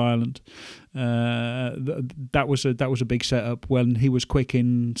at Phillip Island. That was a big setup when he was quick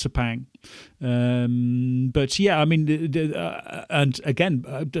in Sepang. But yeah, I mean, and again,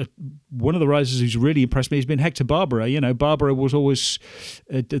 one of the riders who's really impressed me has been Hector Barbera. Barbera was always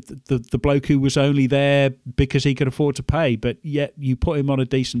the bloke who was only there because he could afford to pay, but yet you put him on a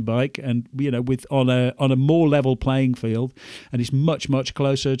decent bike and with on a more level playing field, and he's much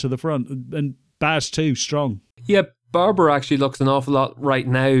closer to the front. And Baz too, strong. Yeah, Barbera actually looks an awful lot right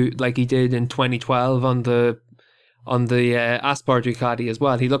now like he did in 2012 on the Aspar Ducati as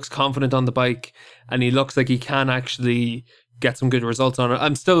well. He looks confident on the bike, and he looks like he can actually get some good results on it.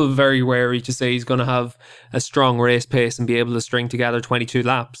 I'm still very wary to say he's going to have a strong race pace and be able to string together 22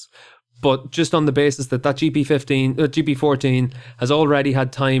 laps. But just on the basis that GP14 has already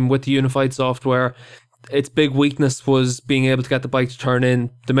had time with the unified software, its big weakness was being able to get the bike to turn in.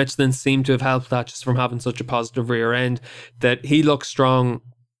 The Michelin seemed to have helped that just from having such a positive rear end, that he looks strong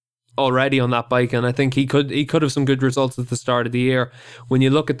already on that bike, and I think he could have some good results at the start of the year. When you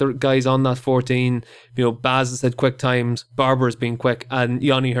look at the guys on that 14, Baz has had quick times, Barbera's been quick, and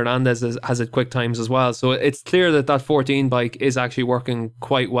Yoni Hernandez has had quick times as well. So it's clear that 14 bike is actually working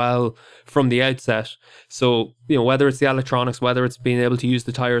quite well from the outset. So whether it's the electronics, whether it's being able to use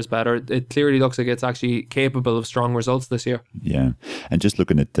the tires better, it clearly looks like it's actually capable of strong results this year. Yeah, and just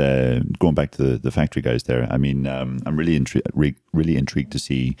looking at going back to the factory guys there, I mean, I'm really intrigued to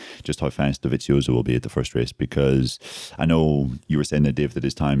see just how fast Dovizioso will be at the first race, because I know you were saying that, Dave, that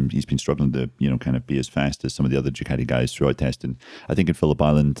his time he's been struggling to kind of be as fast as some of the other Ducati guys throughout testing. I think at Phillip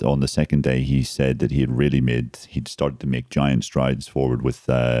Island on the second day he said that he'd started to make giant strides forward with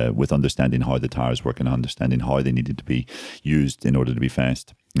understanding how the tires work and understanding how they needed to be used in order to be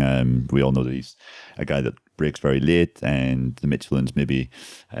fast. We all know that he's a guy that brakes very late, and the Michelins maybe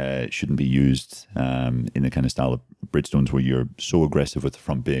shouldn't be used in the kind of style of Bridgestones where you're so aggressive with the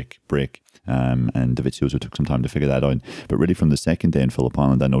front brake. And Dovizioso took some time to figure that out. But really from the second day in Phillip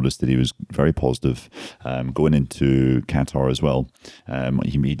Island, I noticed that he was very positive going into Qatar as well.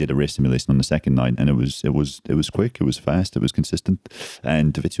 He did a race simulation on the second night, and it was quick, it was fast, it was consistent,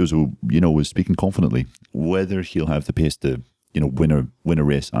 and Dovizioso was speaking confidently. Whether he'll have the pace to win a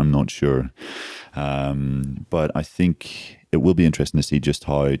race, I'm not sure. But I think it will be interesting to see just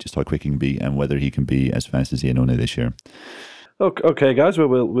how quick he can be, and whether he can be as fast as Iannone this year. Okay, guys,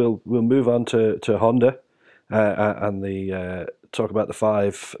 we'll move on to Honda and the talk about the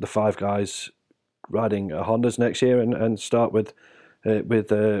five guys riding Hondas next year, and start with with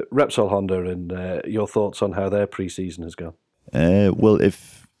Repsol Honda and your thoughts on how their pre-season has gone. Well,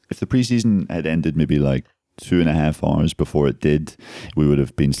 if the pre-season had ended maybe like 2.5 hours before it did, we would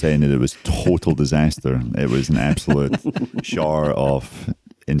have been saying that it was total disaster. It was an absolute shower of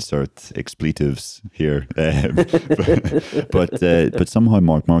insert expletives here, but somehow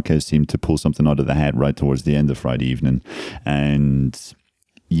Marc Marquez seemed to pull something out of the hat right towards the end of Friday evening, and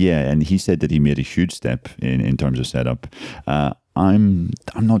he said that he made a huge step in terms of setup. I'm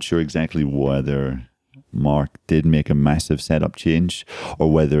not sure exactly whether Marc did make a massive setup change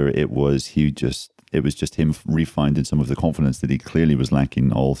or whether it was just him refinding some of the confidence that he clearly was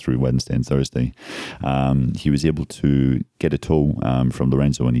lacking all through Wednesday and Thursday. He was able to get a tow from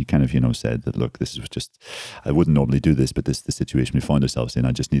Lorenzo, and he kind of, said that, look, this was just, I wouldn't normally do this, but this is the situation we found ourselves in.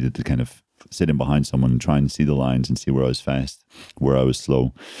 I just needed to kind of sit in behind someone and try and see the lines and see where I was fast, where I was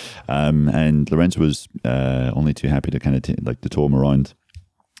slow. And Lorenzo was only too happy to kind of to tow him around.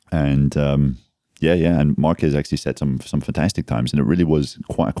 And and Marquez actually set some fantastic times, and it really was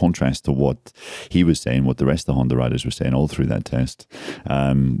quite a contrast to what he was saying, what the rest of the Honda riders were saying all through that test,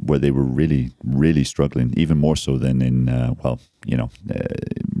 where they were really, really struggling, even more so than in,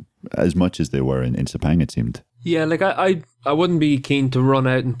 as much as they were in Sepang, it seemed. Yeah, like I wouldn't be keen to run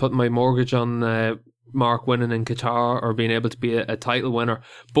out and put my mortgage on Marc winning in Qatar or being able to be a title winner,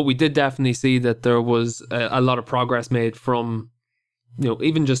 but we did definitely see that there was a lot of progress made from,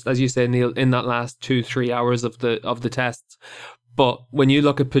 even just as you say, Neil, in that last 2-3 hours of the tests. But when you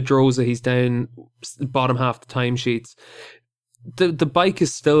look at Pedrosa, he's down bottom half the timesheets. The bike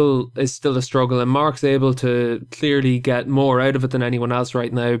is still a struggle, and Marc's able to clearly get more out of it than anyone else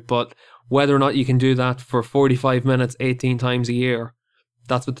right now. But whether or not you can do that for 45 minutes 18 times a year,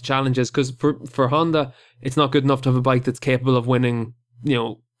 that's what the challenge is. Because for Honda, it's not good enough to have a bike that's capable of winning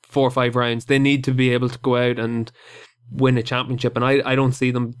 4 or 5 rounds. They need to be able to go out and win a championship, and I don't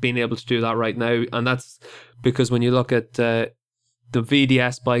see them being able to do that right now. And that's because when you look at the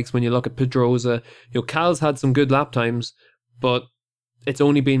VDS bikes, when you look at Pedrosa, Cal's had some good lap times, but it's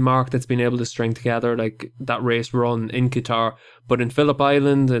only been Marc that's been able to string together like that race run in Qatar. But in Phillip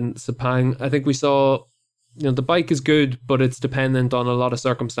Island and Sepang, I think we saw the bike is good, but it's dependent on a lot of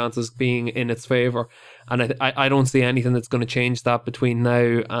circumstances being in its favour. And I don't see anything that's going to change that between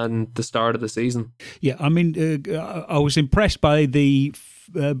now and the start of the season. Yeah, I mean, I was impressed by the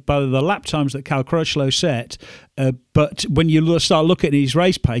lap times that Cal Crutchlow set, but when you start looking at his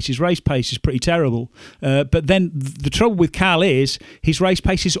race pace is pretty terrible. But then the trouble with Cal is his race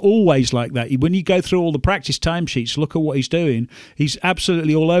pace is always like that. When you go through all the practice timesheets, look at what he's doing. He's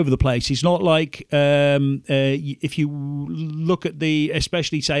absolutely all over the place. He's not like if you look at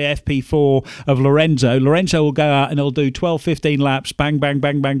especially say FP4 of Lorenzo will go out and he'll do 12, 15 laps, bang, bang,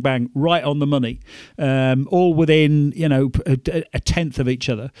 bang, bang, bang, right on the money, all within a tenth of each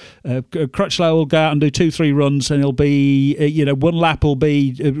other. Crutchlow will go out and do 2-3 runs, and he'll be one lap will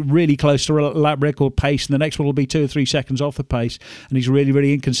be really close to lap record pace, and the next one will be 2 or 3 seconds off the pace, and he's really,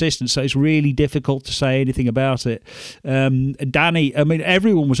 really inconsistent. So it's really difficult to say anything about it. Danny, I mean,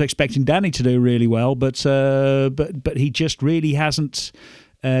 everyone was expecting Danny to do really well, but he just really hasn't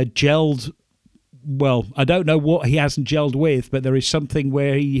gelled. Well, I don't know what he hasn't gelled with, but there is something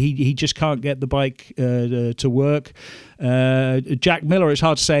where he just can't get the bike to work. Jack Miller, it's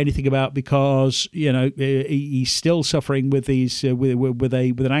hard to say anything about because he's still suffering with these with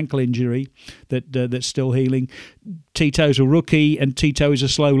an ankle injury that's still healing. Tito's a rookie, and Tito is a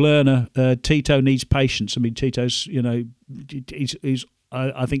slow learner. Tito needs patience. I mean, Tito's he's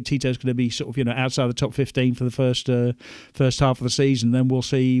I think Tito's going to be sort of outside the top 15 for the first half of the season. Then we'll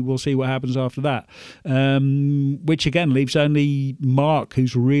see what happens after that. Which again leaves only Marc,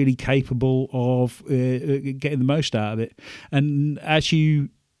 who's really capable of getting the most out of it. And as you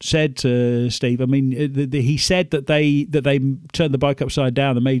said, Steve, I mean, he said that they turned the bike upside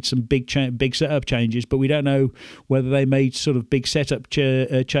down and made some big setup changes, but we don't know whether they made sort of big setup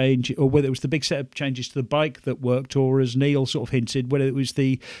change or whether it was the big setup changes to the bike that worked, or as Neil sort of hinted, whether it was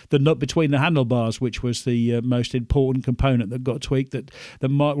the nut between the handlebars, which was the most important component that got tweaked, that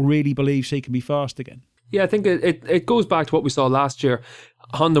Marc really believes he can be fast again. Yeah, I think it goes back to what we saw last year.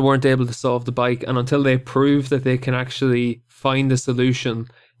 Honda weren't able to solve the bike, and until they prove that they can actually find a solution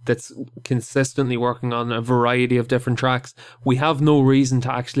that's consistently working on a variety of different tracks, we have no reason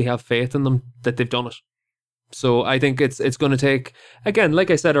to actually have faith in them that they've done it. So I think it's going to take, again, like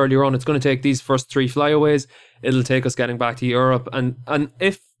I said earlier on, it's going to take these first 3 flyaways. It'll take us getting back to Europe. And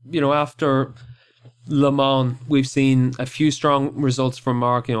if, after Le Mans, we've seen a few strong results from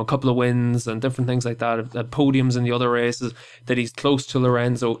Marc, a couple of wins and different things like that, at podiums in the other races, that he's close to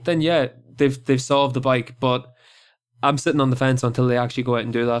Lorenzo, then yeah, they've solved the bike. But I'm sitting on the fence until they actually go out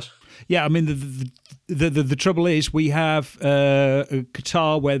and do that. Yeah, I mean the trouble is we have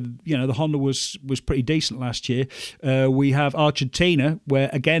Qatar, where the Honda was pretty decent last year. We have Argentina, where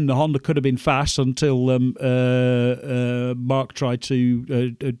again the Honda could have been fast until Mark tried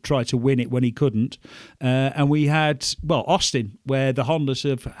to win it when he couldn't, and we had Austin, where the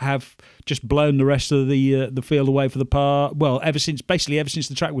Hondas have just blown the rest of the field away for the par. Well, ever since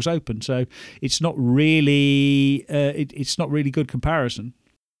the track was open, so it's not really good comparison.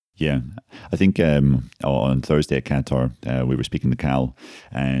 Yeah, I think on Thursday at Qatar, we were speaking to Cal,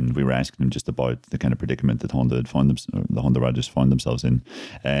 and we were asking him just about the kind of predicament that the Honda riders found themselves in,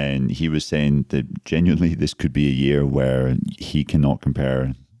 and he was saying that genuinely this could be a year where he cannot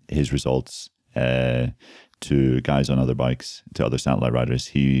compare his results to guys on other bikes, to other satellite riders.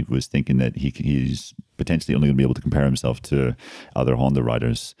 He was thinking that he's potentially only going to be able to compare himself to other Honda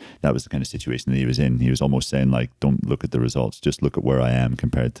riders. That was the kind of situation that he was in. He was almost saying, like, don't look at the results, just look at where I am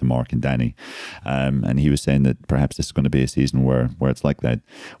compared to Mark and Danny. And he was saying that perhaps this is going to be a season where it's like that,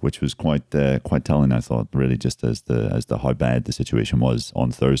 which was quite telling, I thought, really, just as the how bad the situation was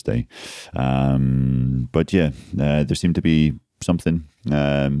on Thursday. But yeah, there seemed to be something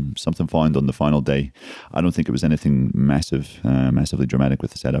found on the final day. I don't think it was anything massively dramatic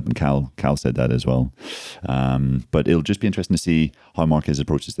with the setup, and Cal said that as well. But it'll just be interesting to see how Marquez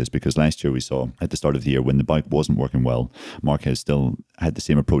approaches this, because last year we saw at the start of the year, when the bike wasn't working well, Marquez still had the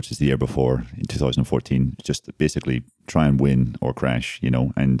same approach as the year before in 2014, just basically try and win or crash,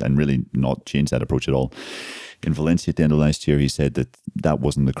 and really not change that approach at all. In Valencia at the end of last year, he said that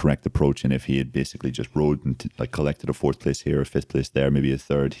wasn't the correct approach, and if he had basically just rode and collected a 4th place here, a 5th place there, maybe a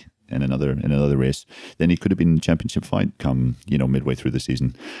 3rd in another race, then he could have been in the championship fight come midway through the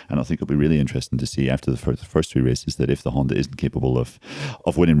season. And I think it'll be really interesting to see after the first 3 races that if the Honda isn't capable of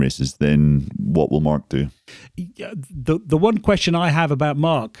winning races, then what will Mark do? The one question I have about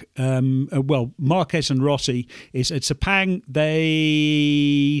Mark, Marquez and Rossi, is at Sepang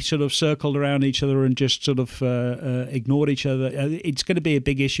they sort of circled around each other and just sort of ignored each other. It's going to be a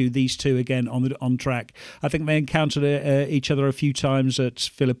big issue, these two again on track. I think they encountered each other a few times at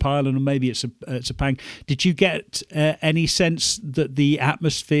Phillip Island, and maybe it's Sepang. Did you get any sense that the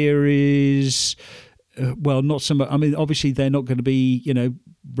atmosphere is not so much? I mean, obviously they're not going to be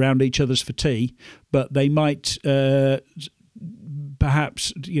round each other's for tea, but they might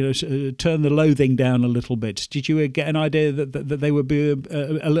perhaps turn the loathing down a little bit. Did you get an idea that they would be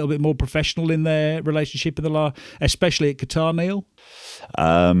a little bit more professional in their relationship in the especially at Qatar, Neil?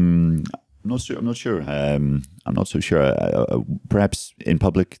 I'm not sure. I'm not so sure. Perhaps in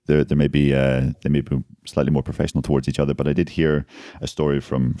public, they may be slightly more professional towards each other. But I did hear a story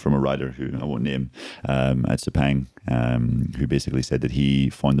from a rider who I won't name at Sepang, who basically said that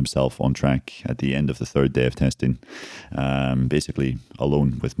he found himself on track at the end of the 3rd day of testing, basically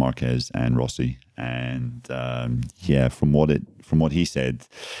alone with Marquez and Rossi. And from what he said,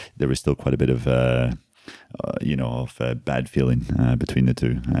 there was still quite a bit of bad feeling between the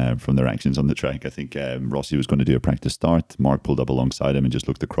two from their actions on the track. I think Rossi was going to do a practice start. Mark pulled up alongside him and just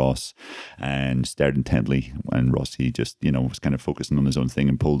looked across and stared intently, and Rossi just was kind of focusing on his own thing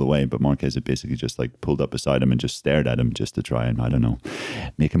and pulled away. But Marquez had basically just pulled up beside him and just stared at him just to try and, I don't know,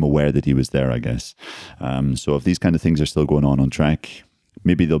 make him aware that he was there, I guess. So if these kind of things are still going on track,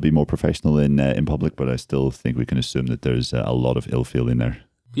 maybe they'll be more professional in public, but I still think we can assume that there's a lot of ill feeling there.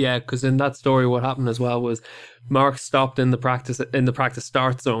 Yeah, because in that story, what happened as well was Mark stopped in the practice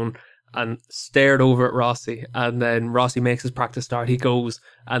start zone and stared over at Rossi, and then Rossi makes his practice start. He goes,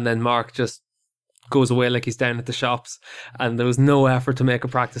 and then Mark just goes away like he's down at the shops, and there was no effort to make a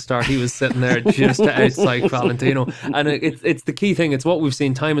practice start. He was sitting there just to outcycle Valentino, and it's the key thing. It's what we've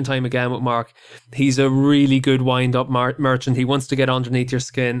seen time and time again with Mark. He's a really good wind-up merchant. He wants to get underneath your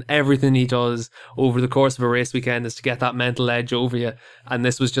skin. Everything he does over the course of a race weekend is to get that mental edge over you, and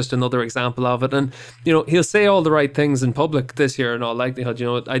this was just another example of it. And he'll say all the right things in public this year in all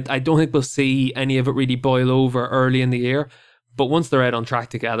likelihood. I don't think we'll see any of it really boil over early in the year. But once they're out on track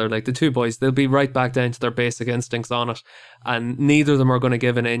together, like the two boys, they'll be right back down to their basic instincts on it. And neither of them are going to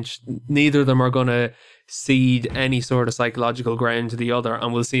give an inch. Neither of them are going to cede any sort of psychological ground to the other.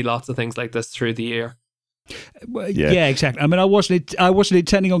 And we'll see lots of things like this through the year. Yeah, exactly. I mean, I wasn't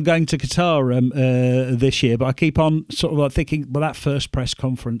intending on going to Qatar this year, but I keep on sort of thinking, well, that first press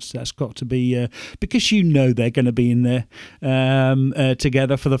conference, that's got to be because they're going to be in there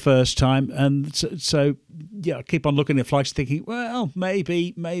together for the first time, and so I keep on looking at flights, thinking, well,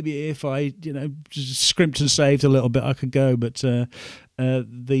 maybe if I just scrimped and saved a little bit, I could go. But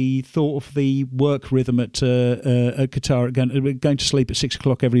the thought of the work rhythm at Qatar, going to sleep at 6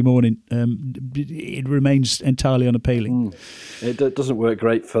 o'clock every morning, it remains entirely unappealing. It doesn't work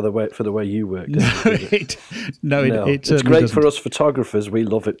great for the way you work. It's great doesn't. for us photographers. We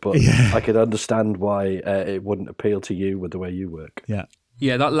love it, but I could understand why it wouldn't appeal to you with the way you work. Yeah.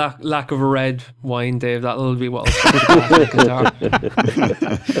 Yeah, that lack of a red wine, Dave, that'll be what will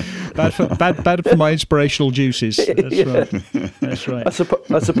bad for my inspirational juices. That's right.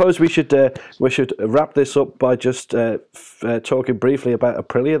 I suppose we should wrap this up by just talking briefly about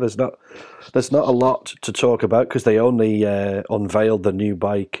Aprilia. There's not a lot to talk about because they only unveiled the new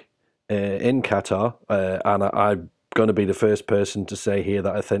bike in Qatar, and I'm going to be the first person to say here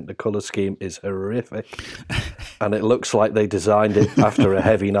that I think the colour scheme is horrific. And it looks like they designed it after a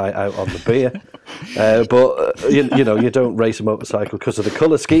heavy night out on the beer. But you don't race a motorcycle because of the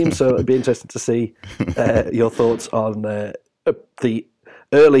colour scheme, so it'd be interesting to see your thoughts on the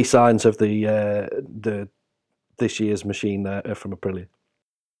early signs of the this year's machine from Aprilia.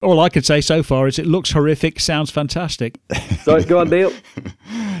 All I could say so far is it looks horrific, sounds fantastic. Sorry, go on, Neil.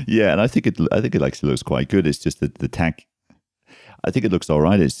 Yeah, and I think it actually looks quite good. It's just that the tack. I think it looks all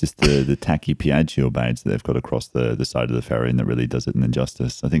right. It's just the tacky Piaggio badge that they've got across the side of the fairing that really does it an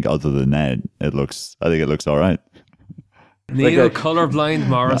injustice. I think other than that, it looks all right. Neil, colourblind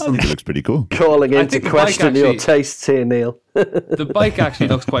Morrison. I think it looks pretty cool. Calling into question your tastes here, Neil. The bike actually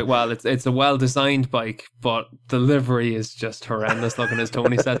looks quite well. It's a well-designed bike, but the livery is just horrendous looking, as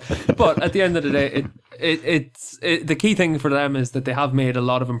Tony said. But at the end of the day, it's the key thing for them is that they have made a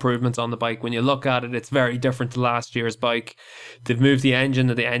lot of improvements on the bike. When you look at it, it's very different to last year's bike. They've moved the engine,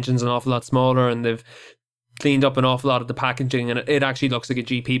 and the engine's an awful lot smaller, and they've cleaned up an awful lot of the packaging, and it actually looks like a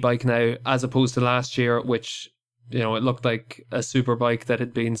GP bike now, as opposed to last year, which... it looked like a super bike that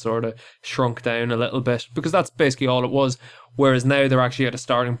had been sort of shrunk down a little bit, because that's basically all it was. Whereas now they're actually at a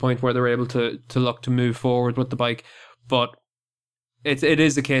starting point where they're able to look to move forward with the bike. But it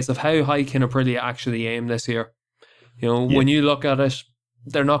is a case of how high can Aprilia actually aim this year? When you look at it,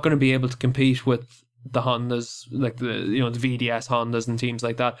 they're not going to be able to compete with the Hondas, like the VDS Hondas and teams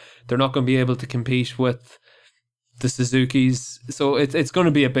like that. They're not going to be able to compete with the Suzukis, so it's going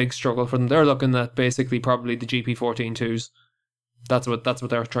to be a big struggle for them. They're looking at basically probably the GP14-2s. That's what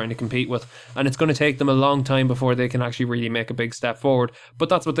they're trying to compete with, and it's going to take them a long time before they can actually really make a big step forward. But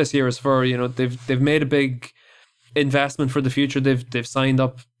that's what this year is for. They've made a big investment for the future. They've signed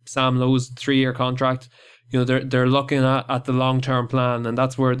up Sam Lowe's 3-year contract. They're looking at the long term plan, and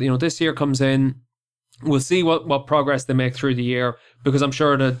that's where this year comes in. We'll see what progress they make through the year, because I'm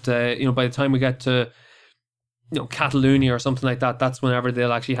sure that by the time we get to Catalonia or something like that, that's whenever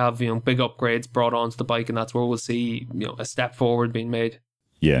they'll actually have big upgrades brought onto the bike, and that's where we'll see a step forward being made.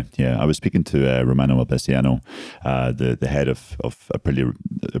 Yeah. I was speaking to Romano Albesiano, the head of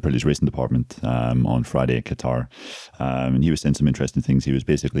Aprilia's racing department on Friday at Qatar, and he was saying some interesting things. He was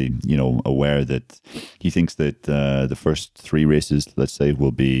basically, aware that he thinks that the first 3 races, let's say,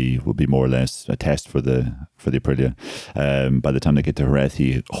 will be more or less a test for the Aprilia. By the time they get to Jerez,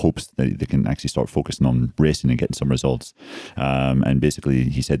 he hopes that they can actually start focusing on racing and getting some results. And basically,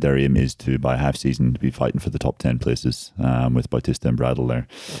 he said their aim is to, by half season, to be fighting for the top 10 places with Bautista and Bradl there.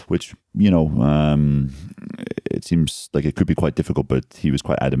 Which, it seems like it could be quite difficult, but he was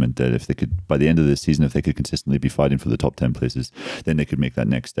quite adamant that if they could, by the end of the season, if they could consistently be fighting for the top 10 places, then they could make that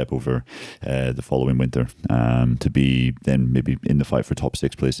next step over the following winter to be then maybe in the fight for top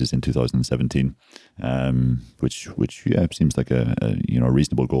 6 places in 2017, which seems like a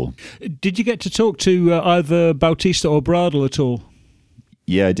reasonable goal. Did you get to talk to either Bautista or Bradl at all?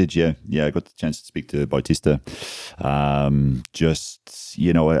 Yeah, I did. Yeah, I got the chance to speak to Bautista. I guess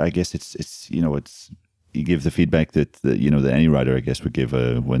it's you give the feedback that any rider, I guess, would give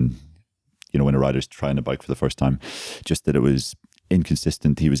when a rider's trying a bike for the first time, just that it was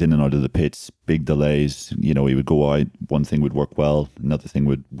inconsistent. He was in and out of the pits, big delays. He would go out, one thing would work well, another thing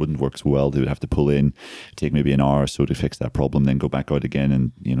wouldn't work so well. They would have to pull in, take maybe an hour or so to fix that problem, then go back out again,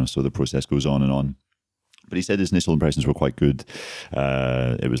 and so the process goes on and on. But he said his initial impressions were quite good.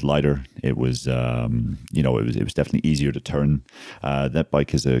 It was lighter. It was, it was definitely easier to turn. That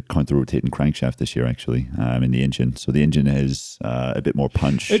bike has a counter-rotating crankshaft this year, actually, in the engine. So the engine has a bit more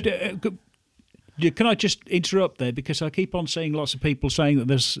punch. Can I just interrupt there, because I keep on seeing lots of people saying that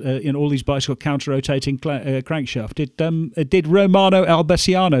there's all these bikes got counter-rotating crankshaft. Did Romano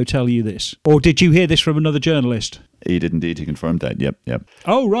Albesiano tell you this, or did you hear this from another journalist? He did indeed. He confirmed that. Yep.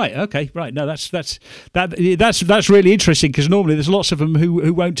 Oh right, okay, right. No, that's really interesting, because normally there's lots of them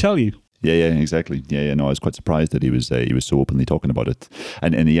who won't tell you. Yeah, exactly. Yeah. No, I was quite surprised that he was so openly talking about it,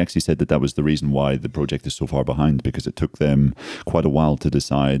 and he actually said that was the reason why the project is so far behind, because it took them quite a while to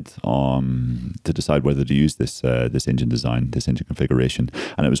decide whether to use this engine design, this engine configuration,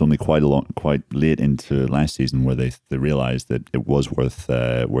 and it was only quite late into last season where they realized that it was worth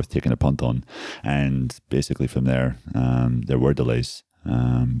taking a punt on, and basically from there there were delays.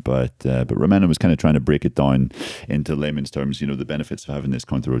 But Romano was kind of trying to break it down into layman's terms, the benefits of having this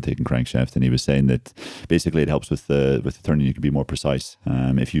counter-rotating crankshaft, and he was saying that basically it helps with the turning. You can be more precise.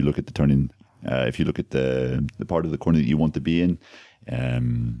 If you look at the turning, if you look at the part of the corner that you want to be in,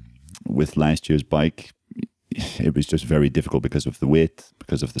 with last year's bike, it was just very difficult because of the weight,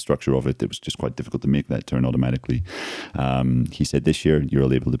 because of the structure of it. It was just quite difficult to make that turn automatically. He said this year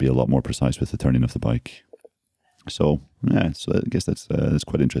you're able to be a lot more precise with the turning of the bike. So I guess that's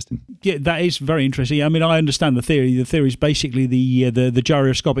quite interesting. Yeah, that is very interesting. I mean, I understand the theory. The theory is basically the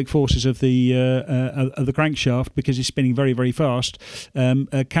gyroscopic forces of the crankshaft, because it's spinning very, very fast,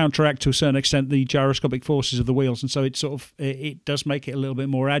 counteract to a certain extent the gyroscopic forces of the wheels, and so it it does make it a little bit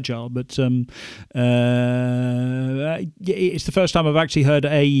more agile. But it's the first time I've actually heard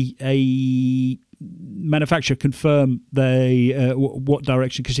a manufacturer confirm what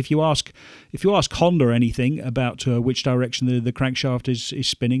direction, because if you ask Honda anything about which direction the crankshaft is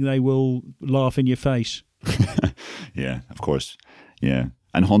spinning, they will laugh in your face. Yeah, of course. Yeah.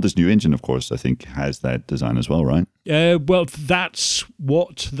 And Honda's new engine, of course, I think has that design as well, right? Well, that's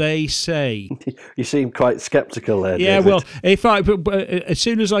what they say. You seem quite sceptical there, Yeah, David. well, as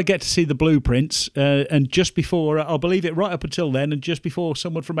soon as I get to see the blueprints, and just before, I'll believe it right up until then, and just before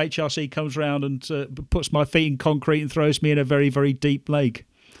someone from HRC comes round and puts my feet in concrete and throws me in a very, very deep lake.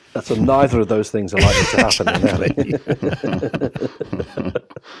 So neither of those things are likely to happen,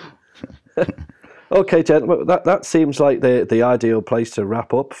 really. Okay, gentlemen, that seems like the ideal place to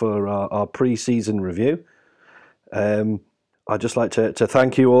wrap up for our pre-season review. I'd just like to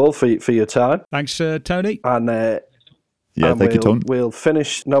thank you all for your time. Thanks, Tony. And thank you, Tony. We'll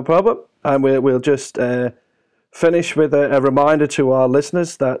finish, no problem. And we'll just finish with a reminder to our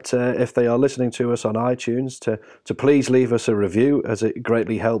listeners that if they are listening to us on iTunes, to please leave us a review, as it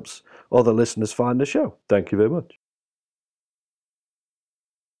greatly helps other listeners find the show. Thank you very much.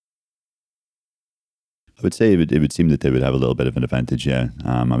 I would say it would seem that they would have a little bit of an advantage, yeah.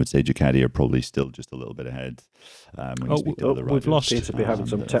 I would say Ducati are probably still just a little bit ahead. We've lost. Seems to be having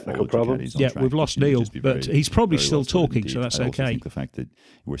some technical problems. Yeah, we've lost Neil, but he's probably still talking, so that's okay. I think the fact that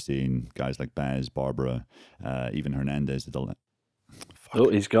we're seeing guys like Baz, Barbara, even Hernandez.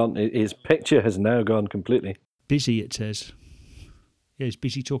 He's gone. His picture has now gone completely. Busy, it says. Yeah, he's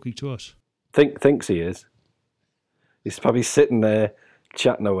busy talking to us. Thinks he is. He's probably sitting there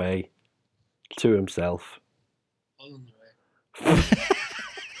chatting away to himself.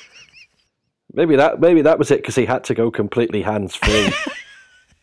 maybe that was it, because he had to go completely hands free.